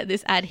angry at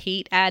this add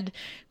heat, add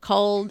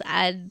cold,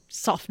 add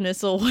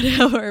softness or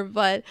whatever,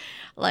 but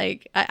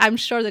I'm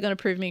sure they're going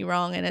to prove me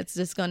wrong, and it's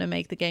just going to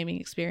make the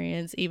gaming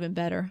experience even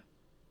better.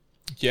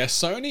 Yeah,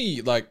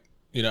 Sony,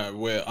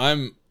 where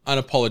I'm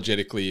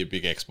unapologetically a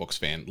big Xbox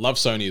fan, love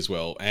Sony as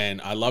well,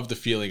 and I love the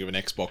feeling of an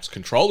Xbox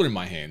controller in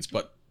my hands,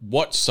 but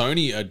what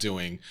Sony are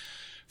doing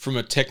from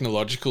a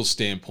technological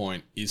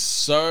standpoint is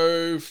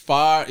so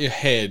far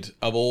ahead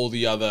of all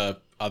the other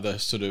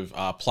sort of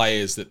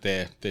players that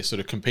they're sort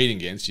of competing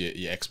against,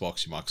 your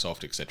Xbox, your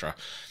Microsoft, etc.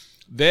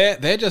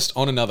 They're just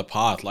on another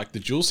path. Like the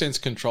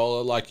DualSense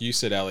controller, like you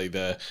said, Ali,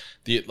 the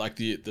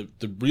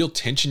real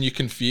tension you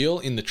can feel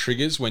in the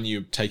triggers when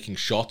you're taking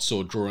shots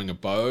or drawing a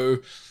bow,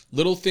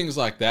 little things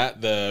like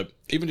that.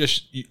 Even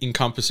just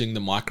encompassing the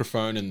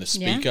microphone and the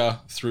speaker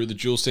through the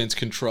DualSense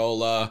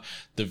controller,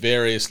 the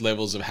various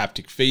levels of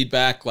haptic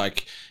feedback,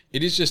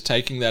 it is just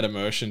taking that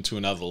immersion to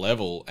another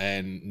level.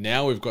 And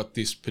now we've got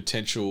this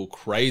potential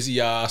crazy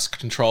ass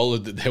controller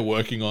that they're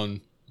working on.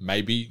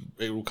 Maybe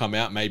it will come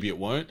out, maybe it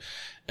won't.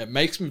 It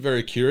makes me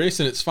very curious.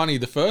 And it's funny,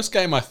 the first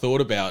game I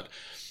thought about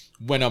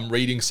when I'm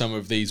reading some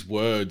of these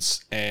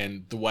words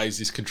and the ways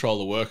this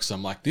controller works,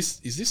 I'm like, is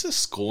this a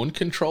Scorn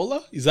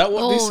controller? Is that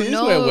what this is?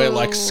 no. Where we're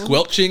like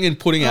squelching and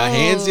putting our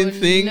hands in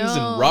things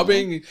and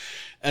rubbing?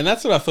 And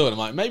that's what I thought. I'm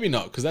like, maybe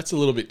not, because that's a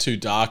little bit too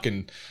dark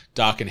and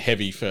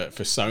heavy for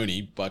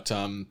Sony. But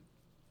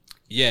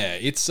yeah,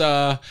 it's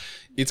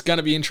going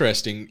to be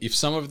interesting if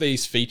some of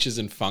these features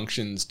and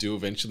functions do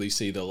eventually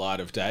see the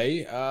light of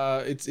day.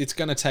 It's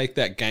going to take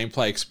that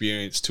gameplay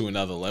experience to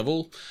another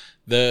level.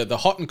 The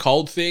hot and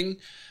cold thing,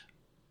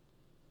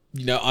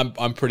 you know,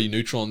 I'm pretty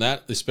neutral on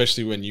that,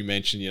 especially when you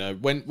mention, you know,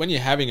 when you're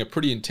having a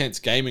pretty intense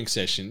gaming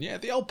session, yeah,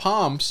 the old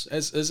palms,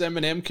 as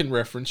Eminem can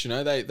reference, you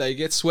know, they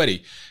get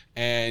sweaty,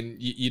 and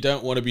you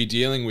don't want to be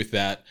dealing with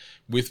that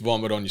with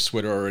vomit on your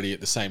sweater already at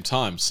the same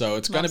time. So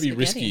it's going to be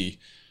risky.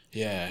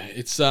 Yeah,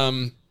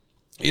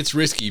 it's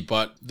risky,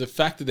 but the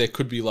fact that there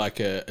could be like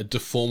a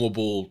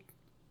deformable,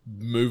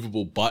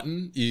 movable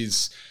button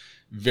is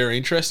very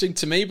interesting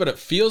to me. But it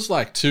feels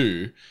like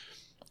too,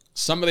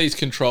 some of these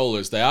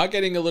controllers, they are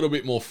getting a little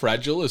bit more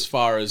fragile as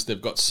far as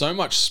they've got so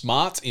much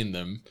smarts in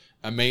them.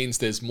 It means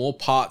there's more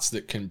parts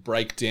that can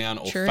break down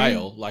or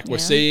fail. Like we're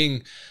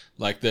seeing,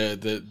 like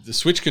the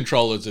Switch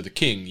controllers are the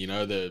king, you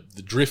know, the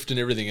drift and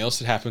everything else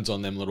that happens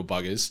on them little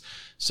buggers.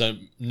 So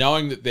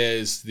knowing that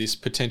there's this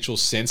potential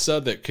sensor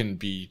that can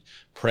be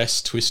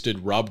pressed,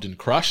 twisted, rubbed, and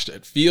crushed,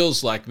 it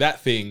feels like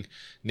that thing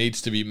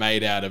needs to be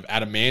made out of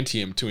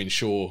adamantium to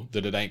ensure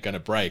that it ain't going to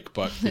break.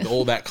 But with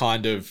all that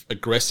kind of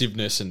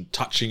aggressiveness and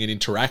touching and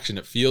interaction,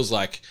 it feels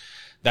like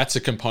that's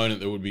a component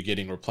that would be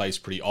getting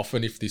replaced pretty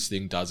often if this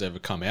thing does ever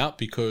come out,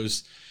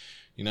 because,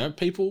 you know,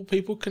 people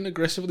can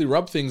aggressively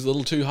rub things a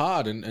little too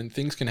hard and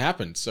things can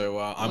happen. So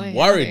I'm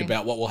worried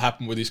about what will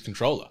happen with this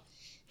controller.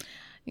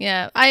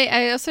 Yeah,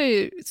 I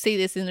also see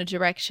this in the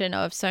direction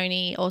of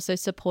Sony also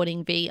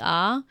supporting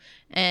VR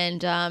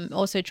and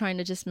also trying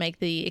to just make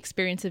the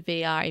experience of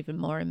VR even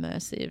more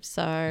immersive.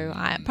 So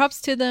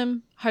props to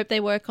them. Hope they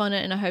work on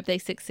it and I hope they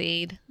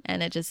succeed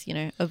and it just, you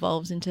know,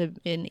 evolves into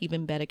an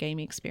even better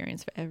gaming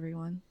experience for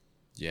everyone.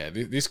 Yeah,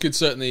 this could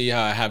certainly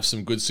have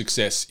some good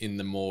success in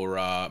the more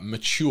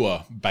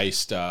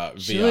mature-based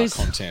VR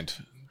content.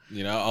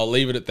 You know, I'll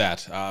leave it at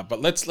that.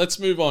 But let's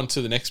move on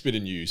to the next bit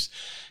of news.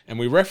 And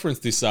we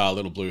referenced this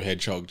little blue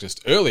hedgehog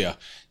just earlier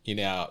in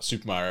our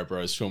Super Mario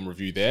Bros. Film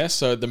review there.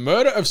 So the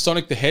murder of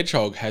Sonic the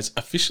Hedgehog has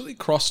officially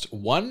crossed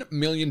 1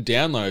 million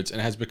downloads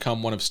and has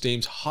become one of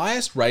Steam's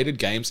highest rated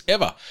games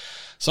ever.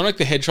 Sonic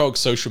the Hedgehog's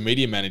social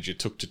media manager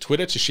took to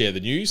Twitter to share the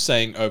news,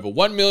 saying over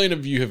 1 million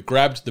of you have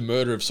grabbed the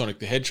murder of Sonic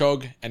the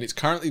Hedgehog, and it's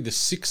currently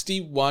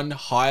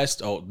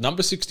the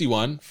number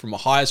 61 from a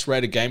highest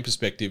rated game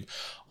perspective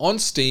on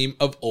Steam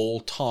of all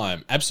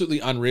time. Absolutely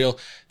unreal.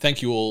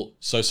 Thank you all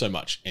so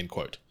much, end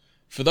quote.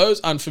 For those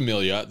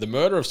unfamiliar, The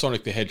Murder of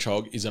Sonic the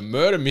Hedgehog is a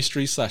murder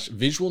mystery /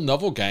 visual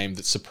novel game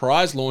that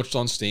surprise launched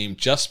on Steam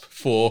just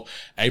before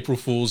April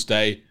Fool's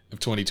Day of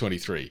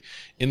 2023.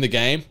 In the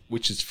game,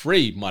 which is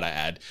free, might I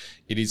add,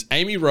 it is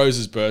Amy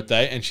Rose's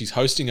birthday and she's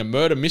hosting a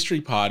murder mystery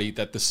party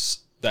that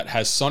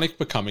has Sonic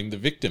becoming the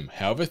victim.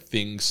 However,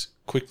 things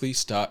quickly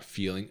start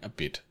feeling a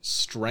bit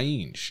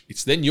strange.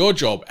 It's then your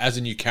job as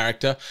a new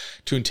character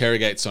to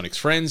interrogate Sonic's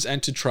friends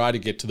and to try to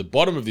get to the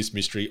bottom of this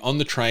mystery on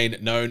the train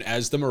known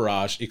as the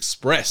Mirage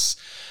Express.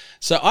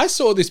 So I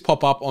saw this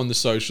pop up on the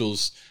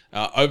socials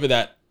over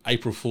that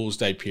April Fool's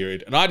Day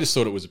period, and I just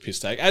thought it was a piss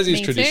take. As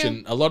is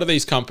tradition, a lot of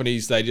these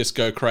companies, they just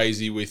go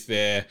crazy with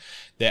their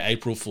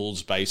April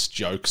Fool's based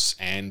jokes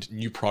and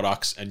new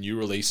products and new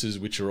releases,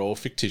 which are all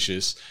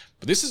fictitious.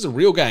 But this is a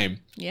real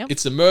game. Yep.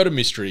 It's a murder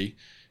mystery.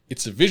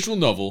 It's a visual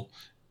novel.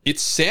 It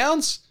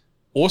sounds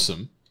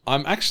awesome.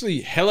 I'm actually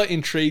hella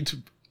intrigued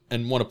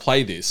and want to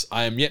play this.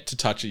 I am yet to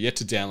touch it, yet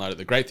to download it.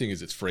 The great thing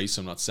is it's free,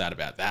 so I'm not sad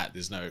about that.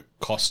 There's no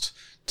cost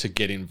to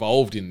get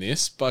involved in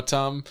this. But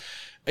are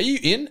you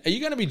in? Are you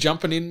going to be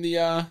jumping in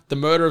the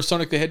murder of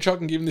Sonic the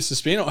Hedgehog and giving this a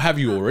spin, or have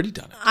you already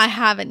done it? I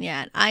haven't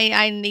yet.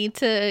 I need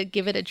to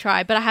give it a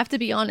try, but I have to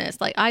be honest.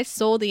 Like, I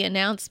saw the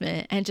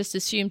announcement and just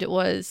assumed it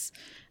was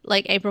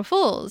like April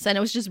Fool's, and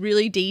it was just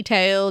really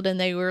detailed and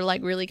they were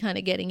like really kind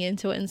of getting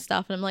into it and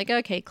stuff, and I'm like,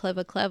 okay,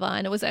 clever.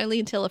 And it was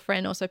only until a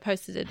friend also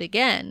posted it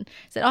again,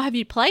 said, oh, have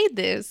you played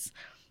this?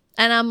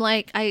 And I'm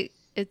like,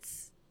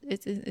 it's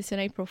an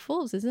April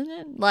Fool's, isn't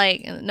it?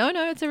 Like, no,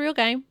 it's a real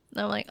game.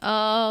 And I'm like,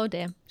 oh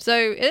damn.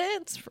 So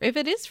if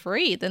it is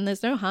free, then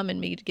there's no harm in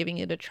me giving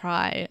it a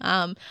try.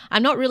 I'm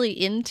not really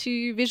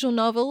into visual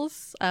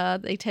novels.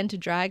 They tend to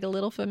drag a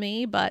little for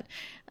me, but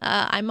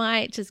I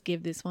might just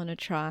give this one a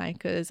try,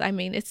 because I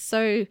mean, it's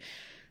so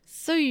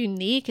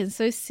unique and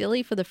so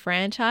silly for the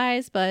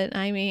franchise. But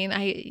I mean,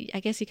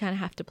 I guess you kind of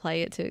have to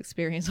play it to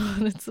experience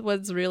what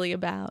it's really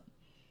about.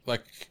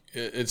 Like,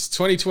 it's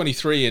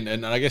 2023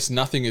 and I guess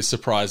nothing is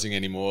surprising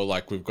anymore.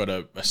 Like, we've got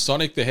a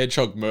Sonic the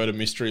Hedgehog murder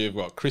mystery. We've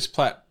got Chris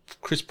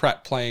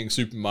Pratt playing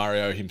Super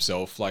Mario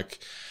himself. Like,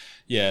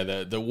 Yeah,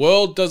 the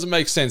world doesn't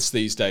make sense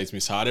these days,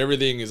 Miss Hart.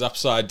 Everything is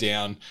upside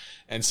down.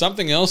 And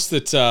something else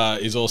that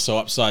is also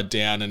upside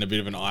down and a bit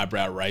of an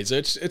eyebrow raiser,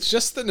 it's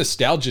just the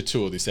nostalgia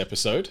tour this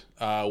episode.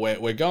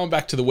 We're going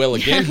back to the well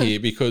again here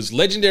because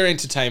Legendary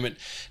Entertainment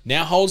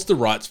now holds the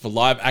rights for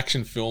live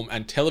action film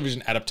and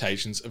television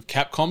adaptations of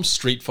Capcom's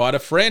Street Fighter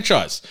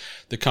franchise.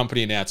 The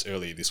company announced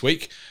earlier this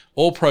week,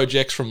 all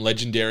projects from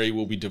Legendary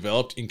will be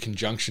developed in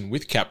conjunction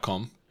with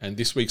Capcom. And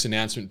this week's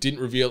announcement didn't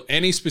reveal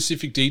any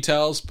specific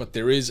details, but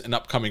there is an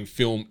upcoming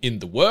film in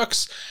the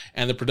works,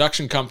 and the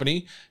production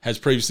company has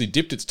previously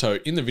dipped its toe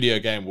in the video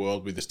game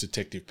world with its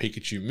Detective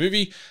Pikachu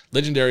movie.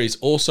 Legendary is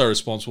also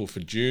responsible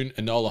for Dune,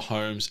 Enola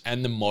Holmes,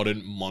 and the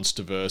modern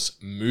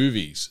MonsterVerse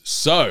movies.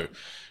 So,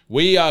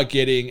 we are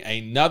getting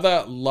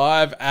another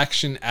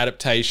live-action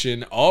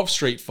adaptation of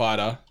Street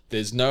Fighter.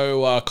 There's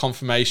no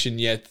confirmation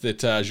yet that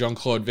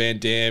Jean-Claude Van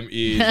Damme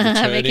is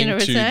returning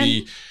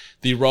to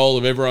the role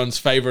of everyone's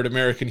favorite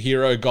American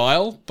hero,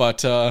 Guile,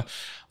 but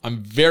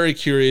I'm very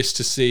curious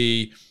to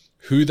see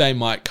who they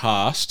might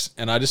cast,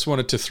 and I just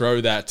wanted to throw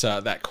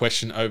that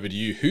question over to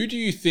you. Who do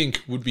you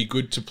think would be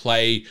good to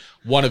play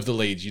one of the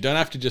leads? You don't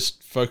have to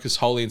just focus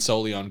wholly and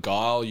solely on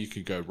Guile. You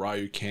could go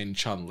Ryu, Ken,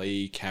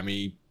 Chun-Li,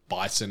 Cammy,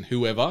 Bison,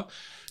 whoever.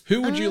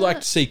 Who would you like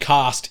to see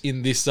cast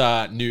in this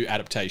new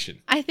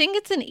adaptation? I think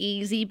it's an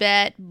easy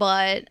bet,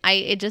 but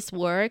it just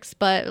works.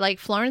 But like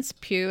Florence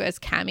Pugh as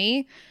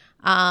Cammy,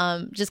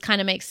 just kind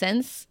of makes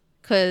sense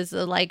because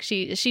like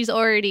she's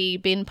already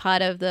been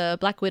part of the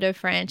Black Widow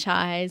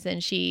franchise,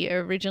 and she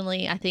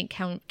originally I think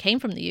came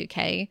from the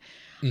UK.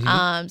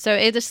 Mm-hmm. So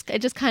it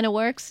just kind of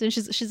works, and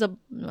she's a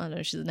I don't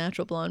know, she's a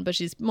natural blonde, but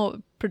she's more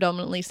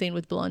predominantly seen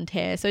with blonde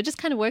hair, so it just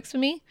kind of works for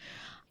me.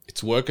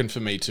 It's working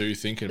for me too,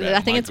 thinking about it.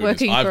 I think it's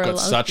working for a lot. I've got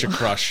such a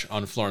crush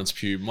on Florence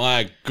Pugh.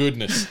 My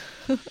goodness.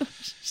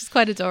 She's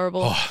quite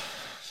adorable.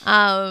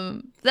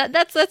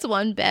 That's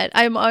one bet.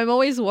 I'm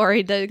always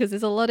worried though because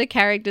there's a lot of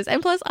characters,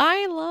 and plus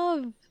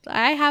I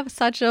have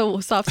such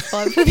a soft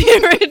spot for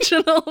the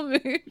original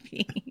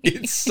movie.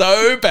 It's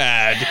so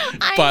bad,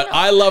 but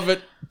I love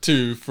it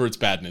too for its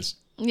badness.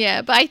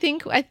 Yeah, but I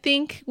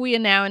think we are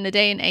now in a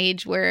day and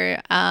age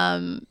where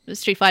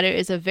Street Fighter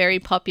is a very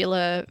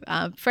popular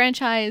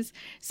franchise.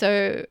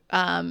 So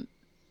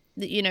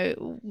you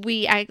know,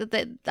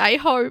 I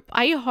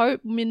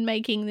hope in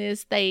making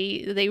this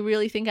they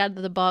really think out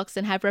of the box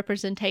and have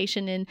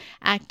representation in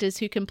actors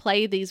who can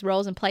play these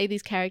roles and play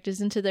these characters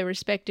into their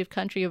respective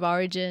country of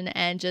origin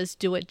and just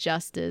do it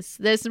justice.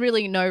 There's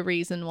really no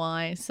reason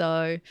why.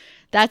 So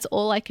that's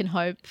all I can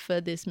hope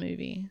for this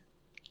movie.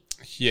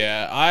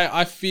 Yeah,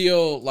 I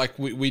feel like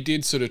we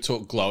did sort of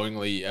talk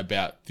glowingly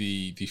about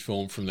the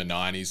film from the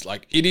 90s.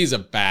 Like, it is a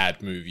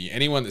bad movie.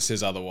 Anyone that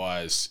says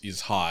otherwise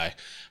is high.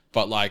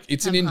 But, like,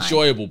 it's an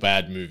enjoyable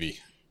bad movie.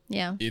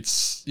 Yeah.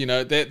 It's, you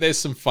know, there's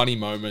some funny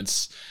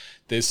moments.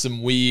 There's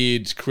some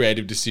weird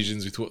creative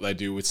decisions with what they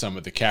do with some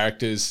of the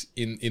characters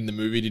in the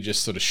movie to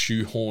just sort of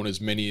shoehorn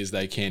as many as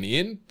they can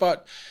in.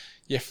 But,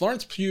 yeah,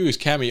 Florence Pugh as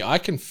Cammy, I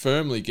can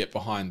firmly get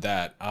behind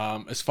that.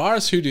 As far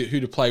as who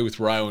to play with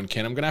Ryo and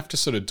Ken, I'm going to have to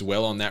sort of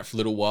dwell on that for a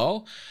little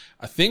while.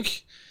 I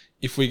think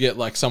if we get,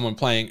 like, someone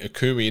playing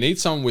Akuma, you need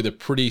someone with a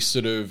pretty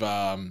sort of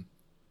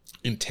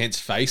intense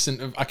face,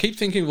 and I keep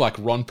thinking of like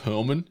Ron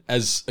Perlman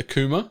as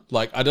Akuma.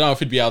 Like, I don't know if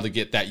he'd be able to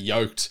get that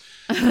yoked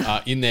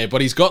in there,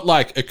 but he's got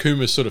like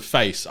Akuma's sort of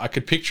face. I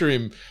could picture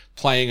him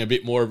playing a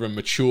bit more of a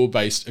mature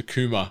based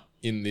Akuma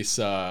in this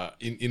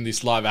in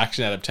this live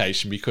action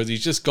adaptation, because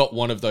he's just got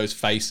one of those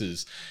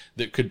faces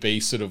that could be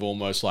sort of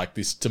almost like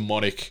this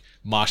demonic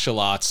martial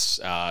arts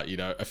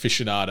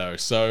aficionado.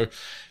 So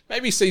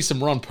maybe see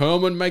some Ron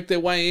Perlman make their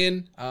way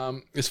in.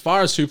 As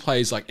far as who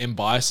plays like M.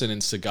 Bison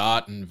and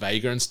Sagat and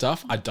Vega and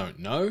stuff, I don't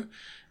know.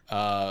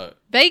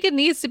 Vega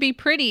needs to be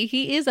pretty.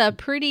 He is a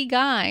pretty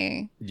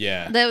guy.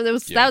 Yeah.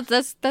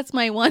 That's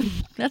my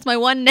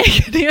one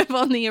negative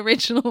on the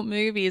original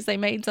movie is they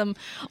made some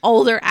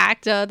older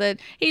actor that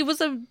he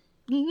was a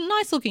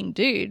nice looking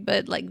dude,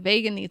 but like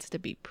Vega needs to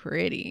be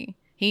pretty.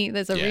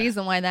 There's a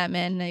reason why that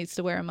man needs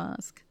to wear a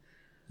mask.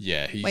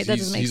 Yeah,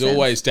 he's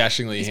always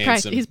dashingly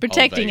handsome. He's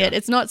protecting it.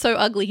 It's not so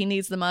ugly he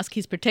needs the mask.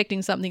 He's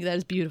protecting something that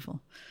is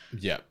beautiful.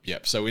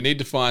 Yep. So we need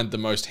to find the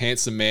most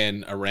handsome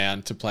man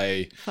around to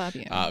play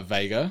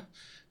Vega.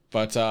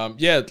 But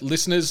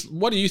listeners,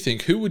 what do you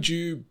think? Who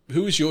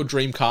is your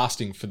dream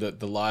casting for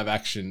the live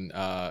action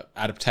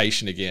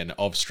adaptation again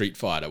of Street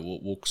Fighter?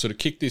 We'll sort of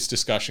kick this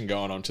discussion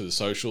going onto the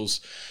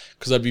socials,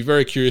 because I'd be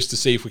very curious to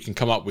see if we can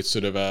come up with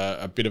sort of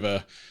a bit of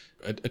a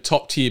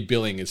top tier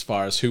billing as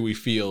far as who we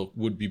feel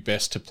would be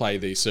best to play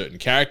these certain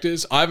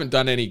characters. I haven't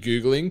done any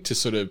Googling to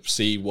sort of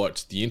see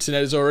what the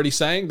internet is already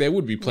saying. There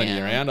would be plenty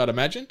around, I'd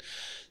imagine.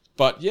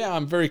 But yeah,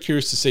 I'm very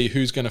curious to see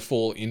who's going to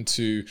fall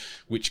into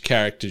which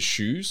character's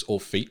shoes or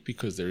feet,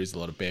 because there is a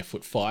lot of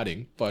barefoot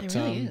fighting. But it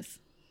really is.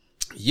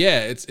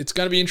 Yeah, it's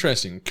going to be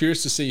interesting.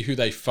 Curious to see who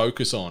they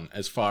focus on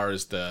as far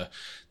as the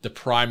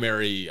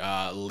primary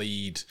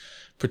lead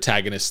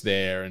protagonist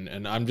there,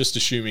 and I'm just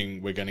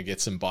assuming we're going to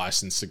get some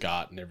Bison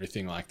Sagat and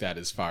everything like that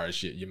as far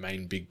as your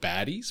main big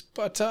baddies.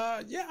 But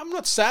yeah, I'm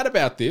not sad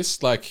about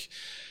this. Like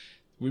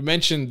we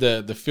mentioned,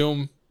 the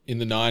film in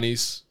the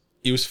 90s,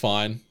 it was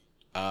fine.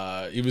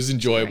 It was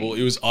enjoyable.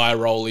 It was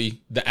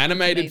eye-rolly. The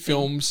animated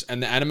films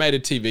and the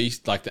animated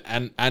TV, like the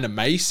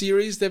anime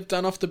series they've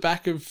done off the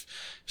back of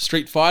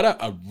Street Fighter,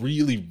 are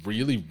really,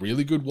 really,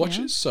 really good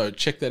watches. So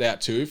check that out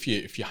too if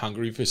you're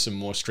hungry for some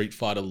more Street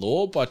Fighter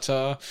lore. But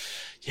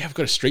yeah, I've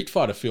got a Street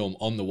Fighter film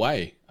on the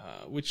way,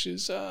 which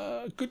is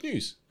good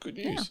news. Good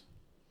news.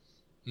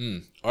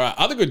 All right,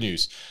 other good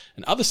news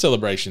and other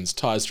celebrations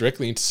ties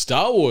directly into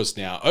Star Wars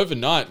now.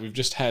 Overnight, we've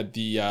just had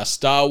the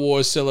Star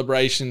Wars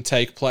celebration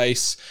take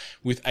place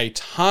with a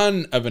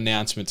ton of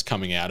announcements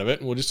coming out of it.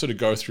 And we'll just sort of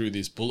go through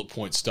this bullet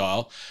point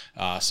style.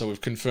 So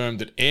we've confirmed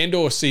that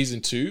Andor Season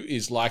 2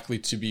 is likely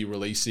to be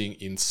releasing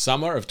in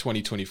summer of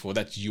 2024.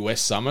 That's US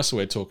summer, so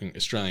we're talking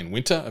Australian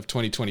winter of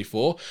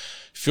 2024.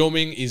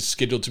 Filming is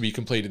scheduled to be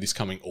completed this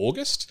coming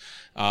August.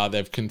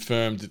 They've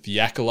confirmed that The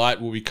Acolyte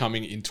will be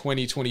coming in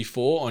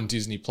 2024 on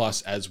Disney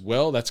Plus as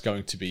well. That's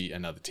going to be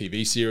another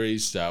TV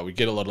series. We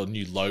get a lot of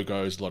new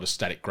logos, a lot of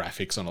static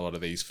graphics on a lot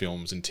of these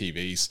films and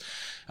TV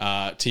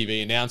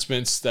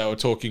announcements. They were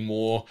talking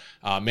more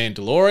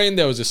Mandalorian.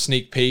 There was a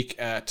sneak peek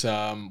at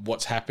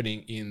what's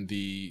happening in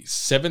the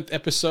 7th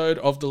episode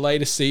of the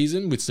latest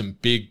season with some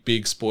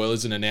big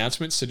spoilers and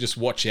announcements. So just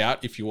watch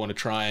out if you want to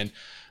try and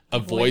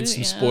avoid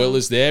some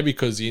spoilers there,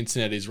 because the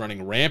internet is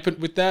running rampant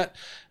with that.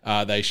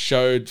 They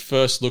showed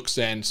first looks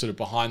and sort of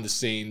behind the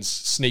scenes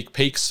sneak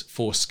peeks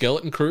for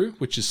Skeleton Crew,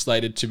 which is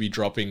slated to be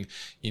dropping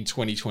in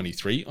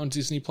 2023 on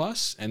Disney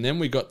Plus. And then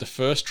we got the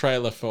first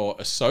trailer for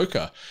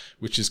Ahsoka,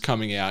 which is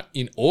coming out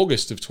in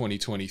August of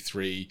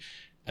 2023.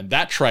 And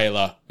that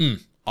trailer,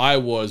 I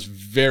was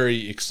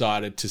very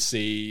excited to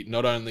see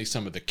not only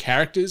some of the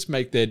characters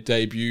make their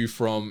debut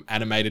from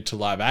animated to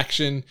live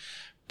action,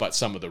 but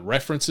some of the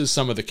references,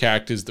 some of the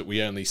characters that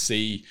we only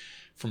see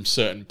from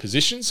certain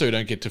positions, so we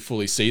don't get to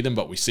fully see them,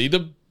 but we see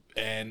them.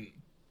 And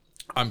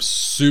I'm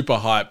super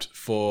hyped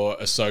for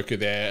Ahsoka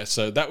there.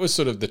 So that was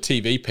sort of the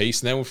TV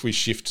piece. And then if we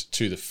shift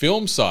to the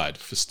film side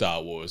for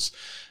Star Wars,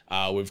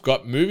 we've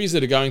got movies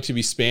that are going to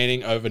be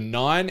spanning over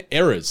 9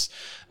 eras.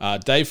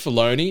 Dave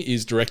Filoni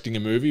is directing a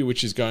movie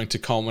which is going to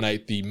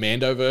culminate the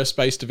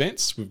Mandoverse-based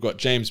events. We've got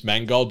James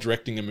Mangold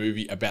directing a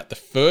movie about the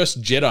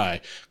first Jedi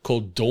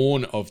called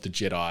Dawn of the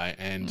Jedi.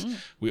 And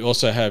we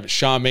also have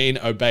Charmin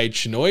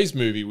Obaid-Chinoy's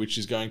movie, which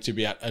is going to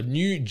be out, A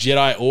New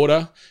Jedi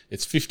Order.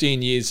 It's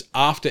 15 years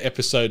after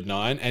Episode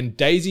 9, and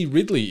Daisy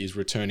Ridley is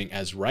returning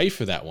as Rey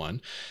for that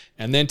one.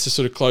 And then to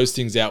sort of close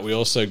things out, we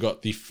also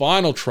got the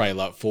final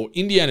trailer for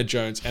Indiana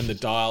Jones and the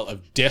Dial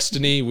of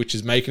Destiny, which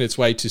is making its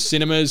way to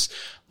cinemas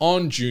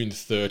on June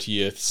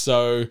 30th.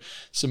 So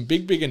some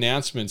big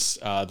announcements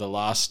the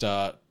last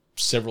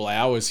several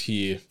hours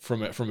here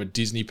from a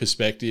Disney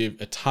perspective.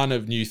 A ton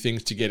of new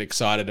things to get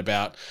excited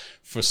about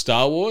for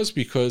Star Wars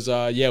because,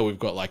 we've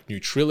got like new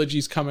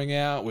trilogies coming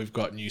out. We've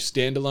got new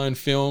standalone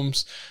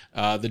films.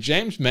 The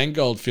James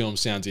Mangold film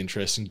sounds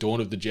interesting, Dawn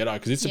of the Jedi,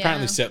 because it's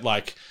apparently set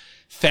like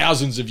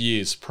thousands of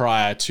years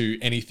prior to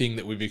anything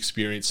that we've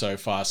experienced so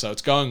far. So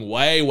it's going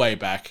way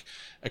back.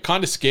 It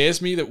kind of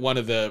scares me that one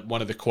of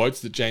the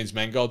quotes that James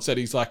Mangold said,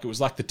 he's like, it was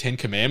like the 10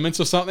 Commandments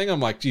or something. I'm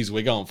like, geez,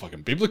 we're going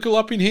fucking biblical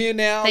up in here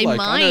now.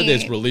 I know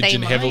there's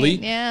religion heavily.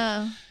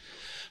 Yeah.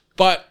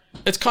 But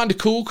it's kind of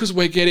cool because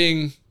we're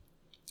getting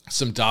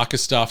some darker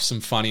stuff,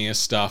 some funnier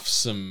stuff,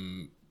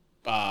 some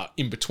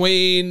in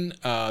between.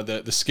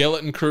 The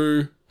Skeleton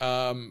Crew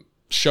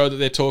show that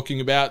they're talking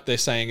about, they're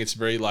saying it's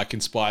very like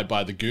inspired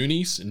by the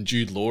Goonies, and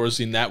Jude Law is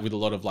in that with a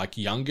lot of like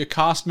younger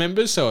cast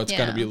members, so it's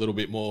going to be a little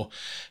bit more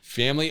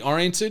family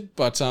oriented.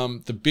 But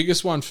the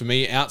biggest one for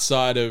me,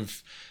 outside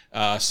of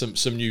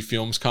some new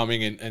films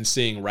coming and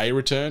seeing Rey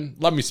return,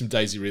 love me some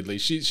Daisy Ridley.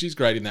 She's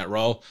great in that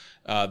role.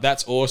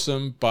 That's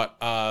awesome. But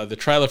the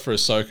trailer for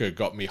Ahsoka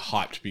got me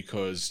hyped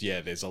because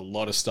there's a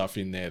lot of stuff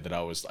in there that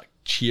I was like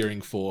cheering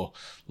for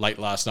late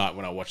last night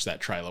when I watched that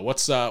trailer.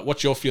 What's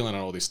your feeling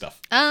on all this stuff?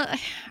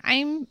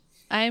 I'm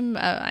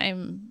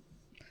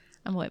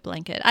a wet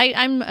blanket.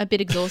 I'm a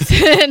bit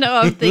exhausted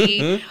of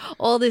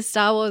all this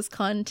Star Wars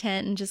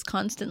content and just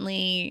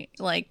constantly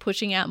like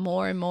pushing out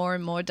more and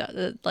more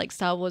like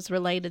Star Wars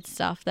related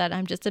stuff that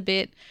I'm just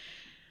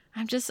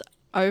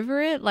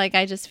over it. Like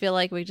I just feel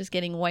like we're just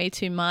getting way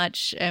too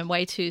much and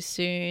way too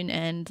soon,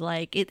 and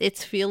like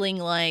it's feeling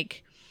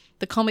like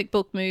the comic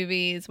book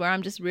movies where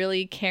I'm just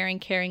really caring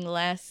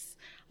less.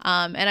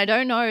 And I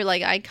don't know,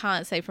 like I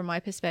can't say from my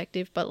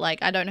perspective, but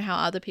like I don't know how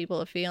other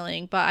people are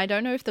feeling, but I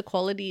don't know if the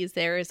quality is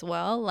there as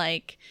well.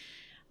 Like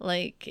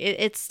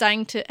it's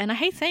starting to, and I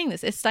hate saying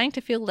this, it's starting to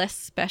feel less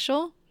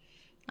special.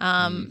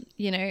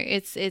 You know,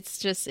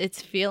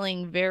 it's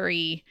feeling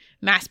very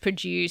mass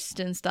produced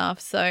and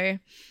stuff. So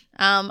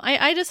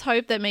I just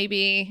hope that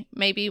maybe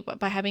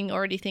by having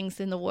already things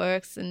in the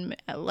works and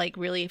like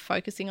really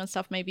focusing on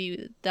stuff,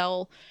 maybe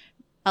they'll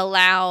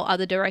allow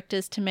other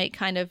directors to make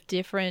kind of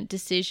different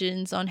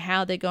decisions on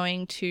how they're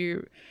going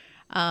to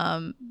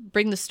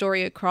bring the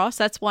story across.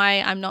 That's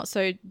why I'm not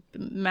so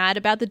mad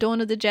about the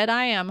Dawn of the Jedi.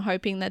 I'm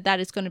hoping that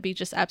is going to be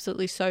just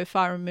absolutely so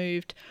far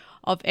removed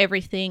of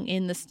everything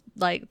in this,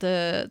 like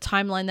the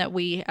timeline that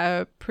we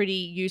are pretty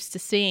used to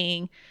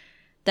seeing,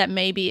 that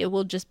maybe it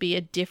will just be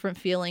a different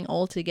feeling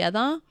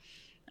altogether.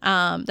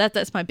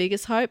 That's my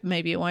biggest hope.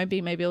 Maybe it won't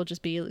be. Maybe it'll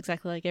just be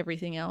exactly like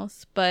everything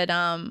else. But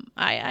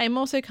I'm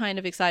also kind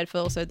of excited for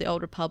also the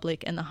Old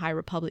Republic and the High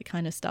Republic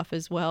kind of stuff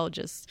as well.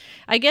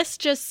 I guess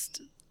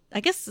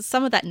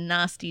some of that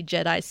nasty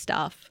Jedi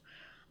stuff,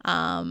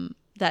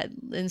 that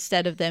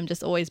instead of them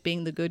just always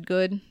being the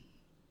good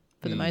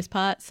for the most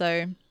part.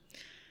 So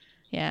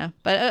yeah,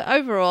 but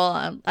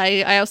overall,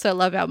 I also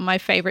love my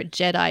favorite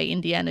Jedi,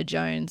 Indiana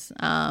Jones.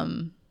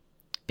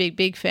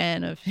 Big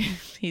fan of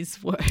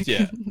his work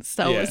in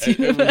Star Wars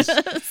universe.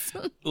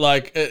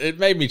 It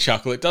made me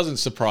chuckle. It doesn't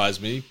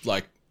surprise me.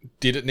 Like,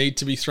 did it need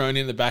to be thrown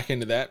in the back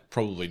end of that?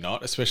 Probably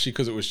not, especially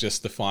because it was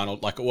just the final.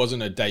 Like, it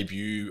wasn't a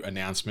debut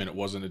announcement. It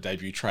wasn't a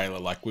debut trailer.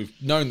 Like, we've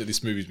known that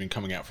this movie's been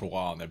coming out for a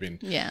while, and they've been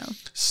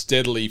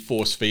steadily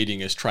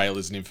force-feeding us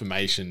trailers and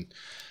information.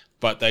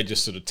 But they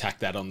just sort of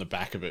tacked that on the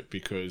back of it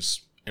because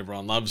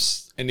everyone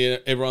loves Indy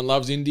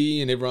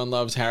and everyone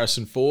loves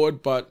Harrison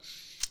Ford. But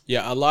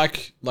yeah, I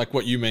like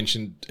what you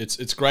mentioned.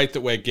 It's great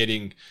that we're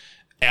getting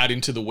out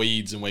into the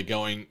weeds and we're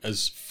going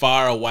as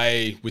far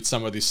away with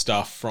some of this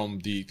stuff from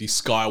the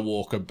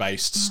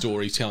Skywalker-based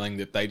storytelling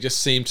that they just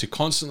seem to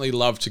constantly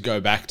love to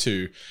go back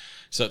to.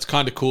 So it's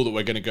kind of cool that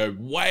we're going to go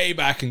way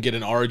back and get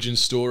an origin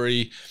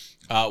story.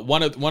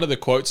 One of the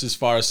quotes as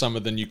far as some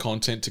of the new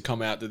content to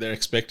come out that they're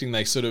expecting,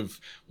 they sort of,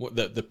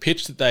 the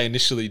pitch that they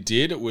initially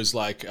did, it was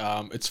like,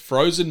 it's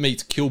Frozen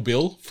meets Kill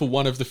Bill for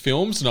one of the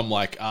films. And I'm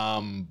like,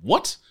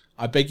 what?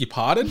 I beg your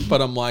pardon? But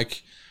I'm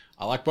like,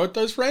 I like both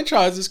those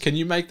franchises. Can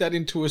you make that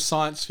into a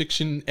science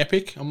fiction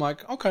epic? I'm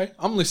like, okay,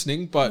 I'm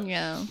listening. But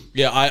yeah,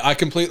 I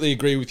completely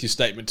agree with your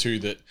statement too,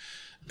 that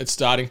it's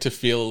starting to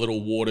feel a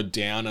little watered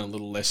down and a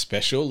little less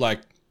special.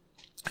 Like,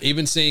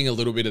 even seeing a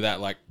little bit of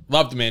that, like,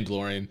 love The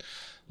Mandalorian,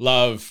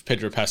 love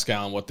Pedro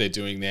Pascal and what they're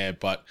doing there,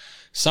 but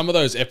some of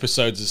those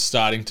episodes are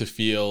starting to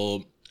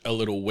feel a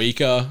little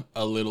weaker,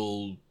 a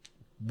little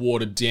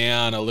watered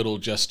down, a little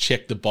just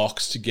check the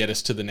box to get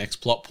us to the next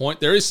plot point.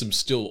 There is some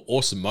still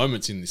awesome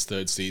moments in this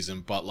third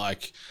season, but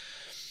like,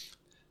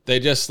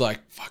 they're just like,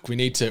 fuck, we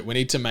need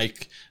to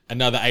make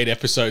another 8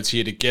 episodes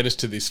here to get us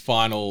to this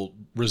final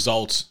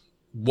result.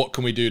 What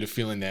can we do to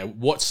fill in there?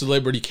 What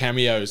celebrity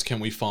cameos can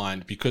we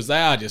find? Because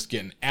they are just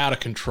getting out of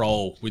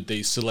control with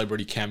these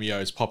celebrity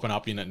cameos popping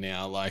up in it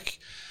now. Like,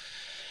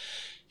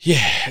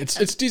 yeah,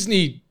 it's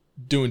Disney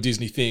doing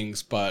Disney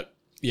things, but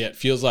yeah, it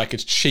feels like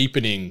it's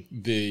cheapening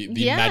the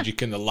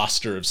magic and the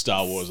luster of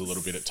Star Wars a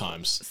little bit at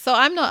times. So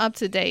I'm not up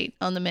to date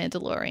on The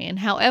Mandalorian.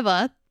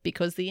 However,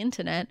 because the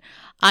internet,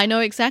 I know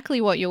exactly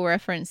what you're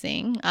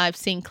referencing. I've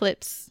seen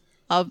clips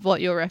of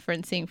what you're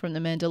referencing from The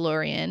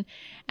Mandalorian,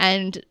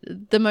 and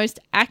the most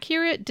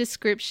accurate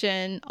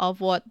description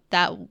of what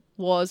that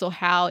was or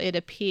how it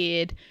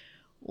appeared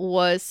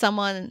was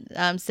someone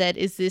said,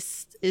 is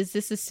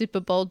this a Super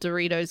Bowl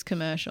Doritos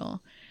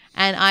commercial?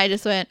 And I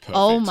just went, perfect.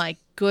 Oh my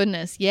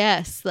goodness,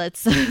 yes,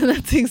 that's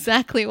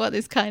exactly what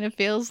this kind of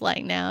feels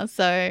like now.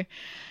 So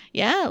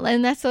yeah,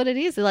 and that's what it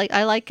is. Like,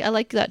 I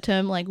like that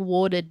term, like,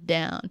 watered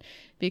down,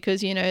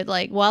 because, you know,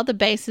 like, while the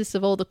basis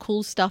of all the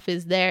cool stuff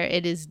is there,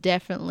 it is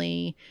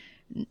definitely,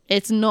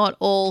 it's not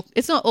all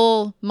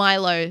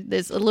Milo.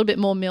 There's a little bit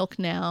more milk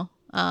now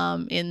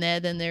in there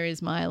than there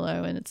is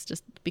Milo, and it's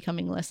just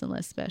becoming less and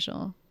less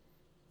special.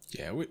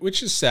 Yeah,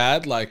 which is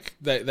sad. Like,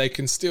 they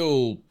can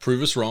still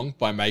prove us wrong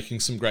by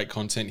making some great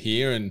content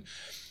here. And,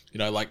 you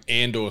know, like,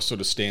 Andor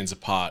sort of stands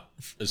apart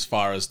as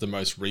far as the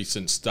most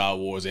recent Star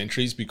Wars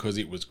entries because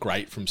it was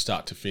great from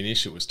start to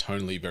finish. It was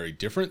tonally very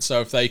different. So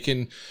if they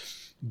can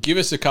give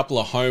us a couple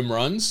of home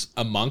runs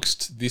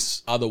amongst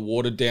this other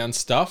watered down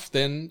stuff,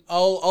 then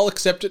I'll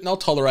accept it and I'll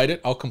tolerate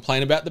it. I'll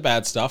complain about the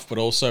bad stuff, but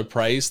also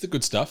praise the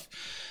good stuff.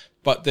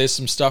 But there's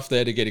some stuff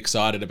there to get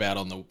excited about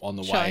on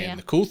the way. Yeah. And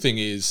the cool thing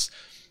is,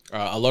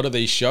 a lot of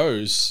these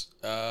shows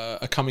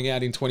are coming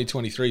out in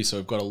 2023, so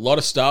we've got a lot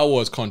of Star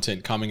Wars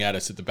content coming at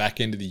us at the back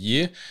end of the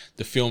year.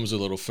 The film's a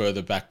little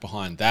further back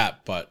behind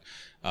that, but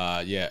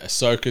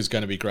Ahsoka's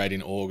going to be great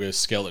in August,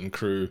 Skeleton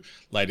Crew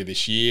later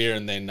this year,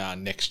 and then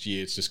next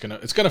year it's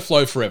gonna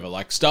flow forever.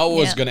 Like, Star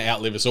Wars is going to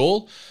outlive us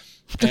all,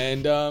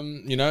 and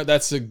you know,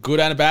 that's a good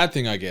and a bad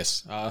thing, I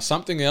guess.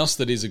 Something else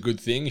that is a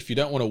good thing, if you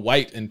don't want to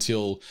wait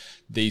until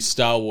these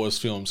Star Wars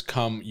films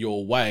come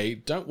your way,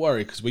 don't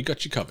worry, because we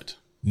got you covered.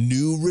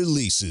 New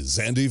releases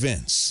and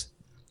events.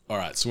 All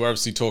right, so we're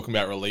obviously talking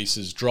about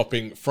releases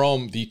dropping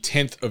from the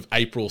 10th of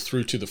April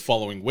through to the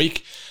following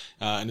week.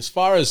 And as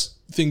far as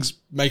things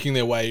making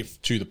their way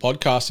to the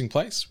podcasting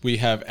place, we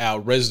have our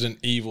Resident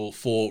Evil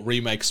 4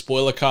 Remake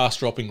spoiler cast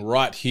dropping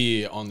right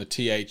here on the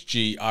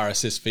THG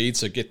RSS feed,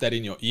 so get that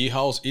in your ear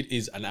holes. It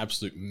is an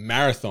absolute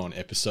marathon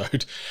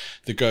episode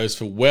that goes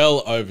for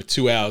well over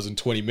 2 hours and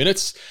 20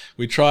 minutes.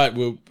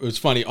 It was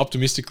funny,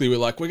 optimistically, we're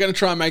like, we're going to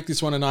try and make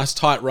this one a nice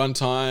tight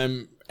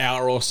runtime,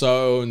 hour or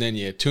so, and then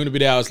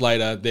 2.5 hours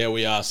later, there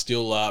we are,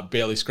 still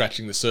barely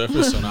scratching the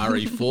surface on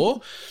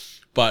RE4.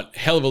 But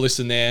hell of a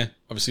listen there.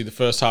 Obviously, the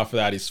first half of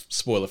that is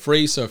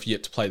spoiler-free, so if you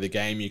get to play the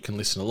game, you can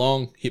listen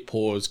along, hit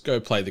pause, go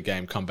play the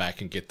game, come back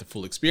and get the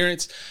full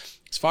experience.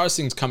 As far as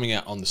things coming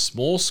out on the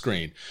small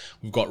screen,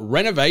 we've got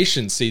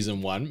Renovation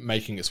Season 1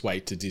 making its way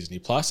to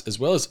Disney+, as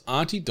well as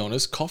Auntie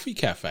Donna's Coffee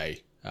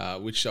Cafe,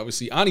 which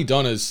obviously Auntie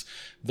Donna's,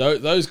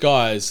 those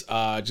guys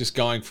are just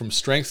going from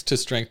strength to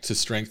strength to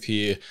strength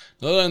here,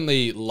 not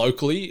only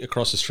locally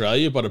across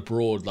Australia, but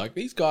abroad. Like,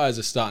 these guys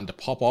are starting to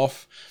pop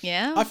off.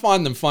 Yeah. I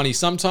find them funny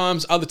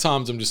sometimes. Other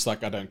times I'm just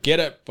like, I don't get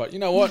it. But you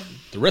know what?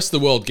 The rest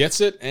of the world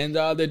gets it, and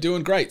they're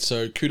doing great.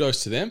 So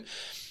kudos to them.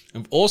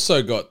 We've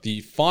also got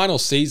the final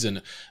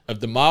season of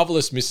The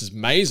Marvelous Mrs.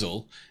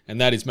 Maisel, and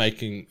that is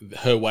making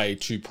her way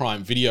to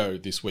Prime Video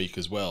this week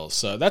as well.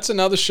 So that's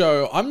another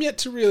show. I'm yet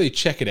to really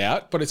check it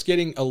out, but it's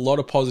getting a lot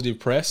of positive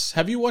press.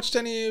 Have you watched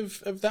any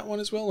of that one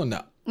as well or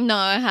not? No,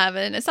 I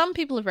haven't. Some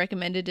people have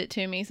recommended it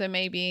to me, so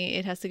maybe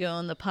it has to go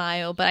on the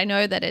pile. But I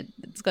know that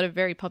it's got a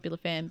very popular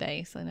fan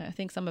base. I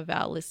think some of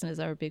our listeners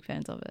are big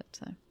fans of it.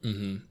 So.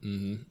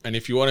 And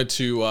if you wanted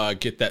to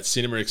get that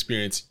cinema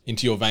experience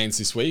into your veins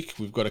this week,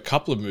 we've got a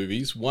couple of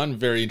movies. One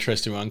very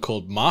interesting one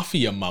called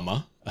Mafia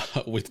Mama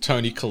with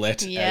Toni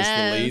Collette as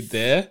the lead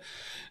there.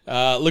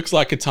 Looks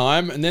like a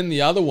time. And then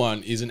the other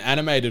one is an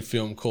animated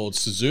film called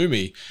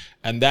Suzumi,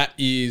 and that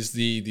is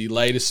the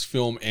latest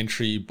film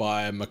entry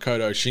by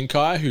Makoto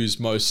Shinkai, who's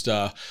most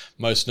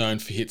known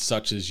for hits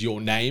such as Your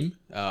Name,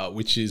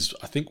 which is,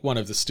 I think, one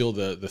of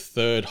the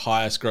third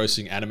highest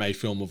grossing anime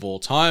film of all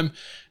time.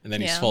 And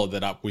then he's followed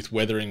that up with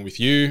Weathering with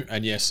You.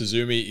 And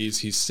Suzumi is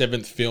his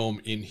 7th film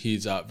in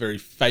his very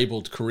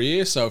fabled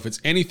career. So if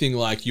it's anything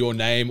like Your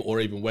Name or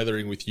even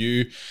Weathering with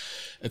You,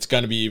 it's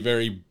going to be a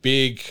very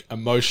big,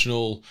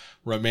 emotional,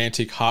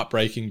 romantic,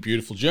 heartbreaking,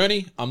 beautiful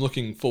journey. I'm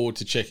looking forward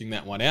to checking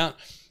that one out.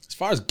 As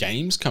far as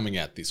games coming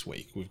out this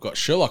week, we've got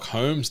Sherlock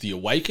Holmes The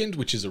Awakened,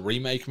 which is a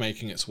remake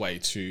making its way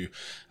to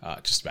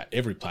just about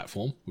every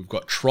platform. We've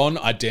got Tron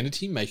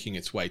Identity making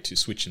its way to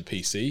Switch and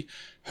PC.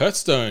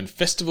 Hearthstone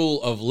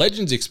Festival of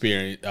Legends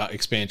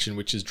expansion,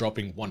 which is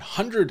dropping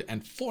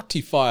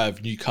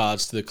 145 new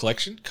cards to the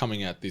collection,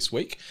 coming out this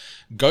week.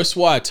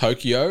 Ghostwire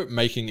Tokyo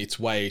making its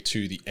way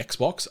to the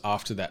Xbox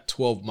after that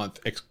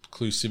 12-month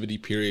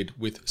exclusivity period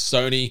with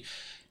Sony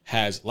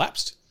has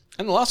lapsed.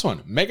 And the last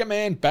one, Mega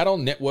Man Battle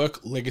Network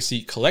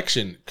Legacy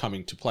Collection,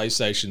 coming to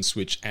PlayStation,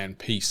 Switch, and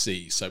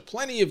PC. So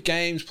plenty of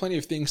games, plenty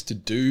of things to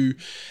do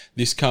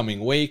this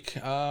coming week.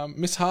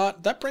 Miss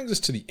Hart, that brings us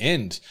to the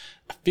end,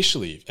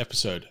 officially, of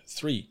episode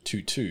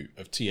 322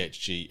 of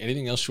THG.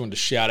 Anything else you want to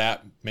shout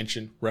out,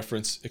 mention,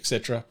 reference,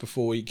 etc.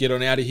 before we get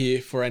on out of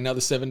here for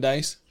another 7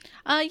 days?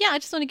 I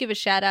just want to give a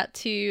shout out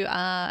to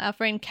our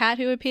friend Kat,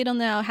 who appeared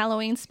on our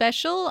Halloween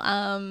special.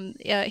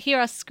 Hear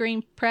Us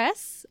Scream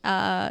Press,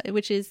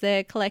 which is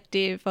their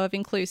collective of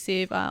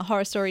inclusive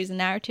horror stories and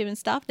narrative and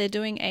stuff. They're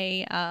doing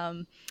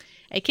a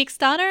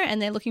Kickstarter,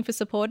 and they're looking for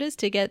supporters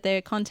to get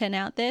their content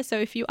out there. So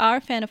if you are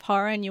a fan of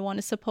horror and you want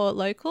to support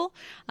local,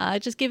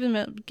 just give them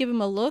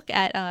a look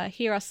at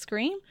Hear Us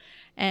Scream.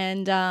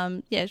 And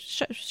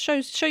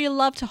show your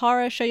love to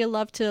horror, show your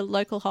love to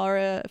local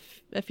horror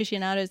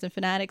aficionados and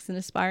fanatics and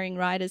aspiring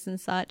writers and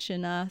such,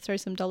 and throw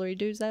some dollary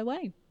dues their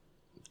way.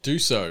 Do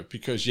so,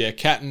 because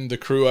Kat and the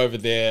crew over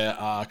there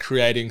are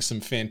creating some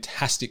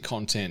fantastic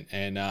content,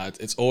 and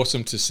it's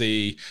awesome to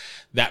see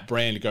that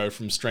brand go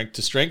from strength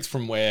to strength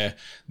from where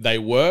they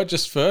were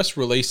just first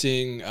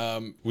releasing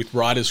with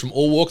writers from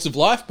all walks of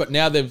life, but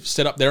now they've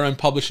set up their own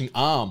publishing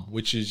arm,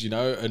 which is,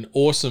 an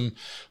awesome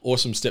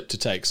step to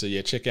take.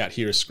 So check out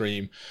Hear Us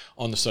Scream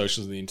on the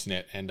socials and the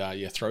internet, and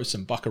throw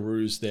some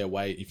buckaroos their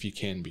way if you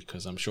can,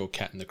 because I'm sure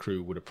Kat and the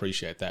crew would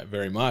appreciate that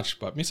very much.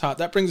 But Miss Hart,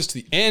 that brings us to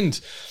the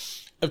end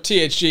of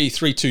THG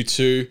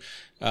 322.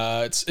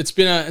 It's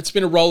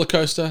been a roller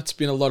coaster. It's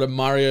been a lot of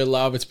Mario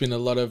love. It's been a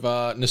lot of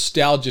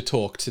nostalgia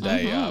talk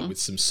today, with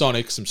some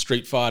Sonic, some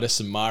Street Fighter,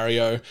 some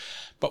Mario.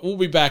 But we'll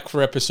be back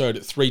for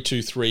episode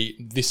 323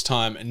 this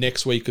time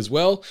next week as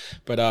well.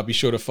 But be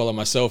sure to follow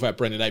myself at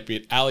Brendan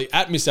 8-Bit, Ali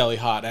at Miss Ali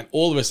Hart, and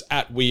all of us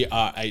at We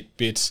Are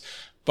 8-Bits.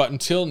 But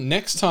until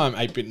next time,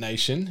 8-Bit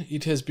Nation,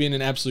 it has been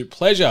an absolute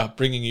pleasure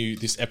bringing you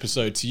this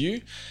episode to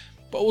you.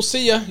 But we'll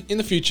see you in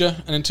the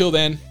future, and until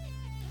then,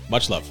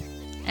 much love.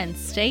 And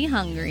stay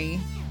hungry.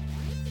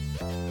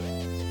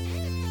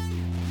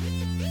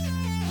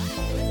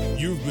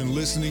 You've been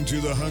listening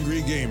to The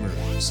Hungry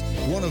Gamers,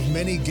 one of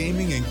many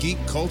gaming and geek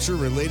culture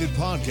related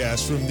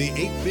podcasts from the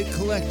 8-Bit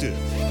Collective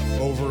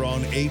over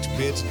on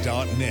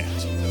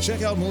 8bit.net.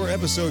 Check out more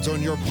episodes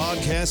on your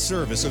podcast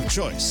service of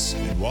choice.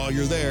 And while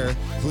you're there,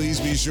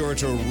 please be sure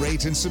to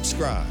rate and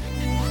subscribe.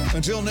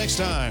 Until next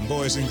time,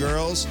 boys and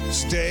girls,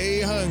 stay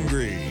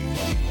hungry.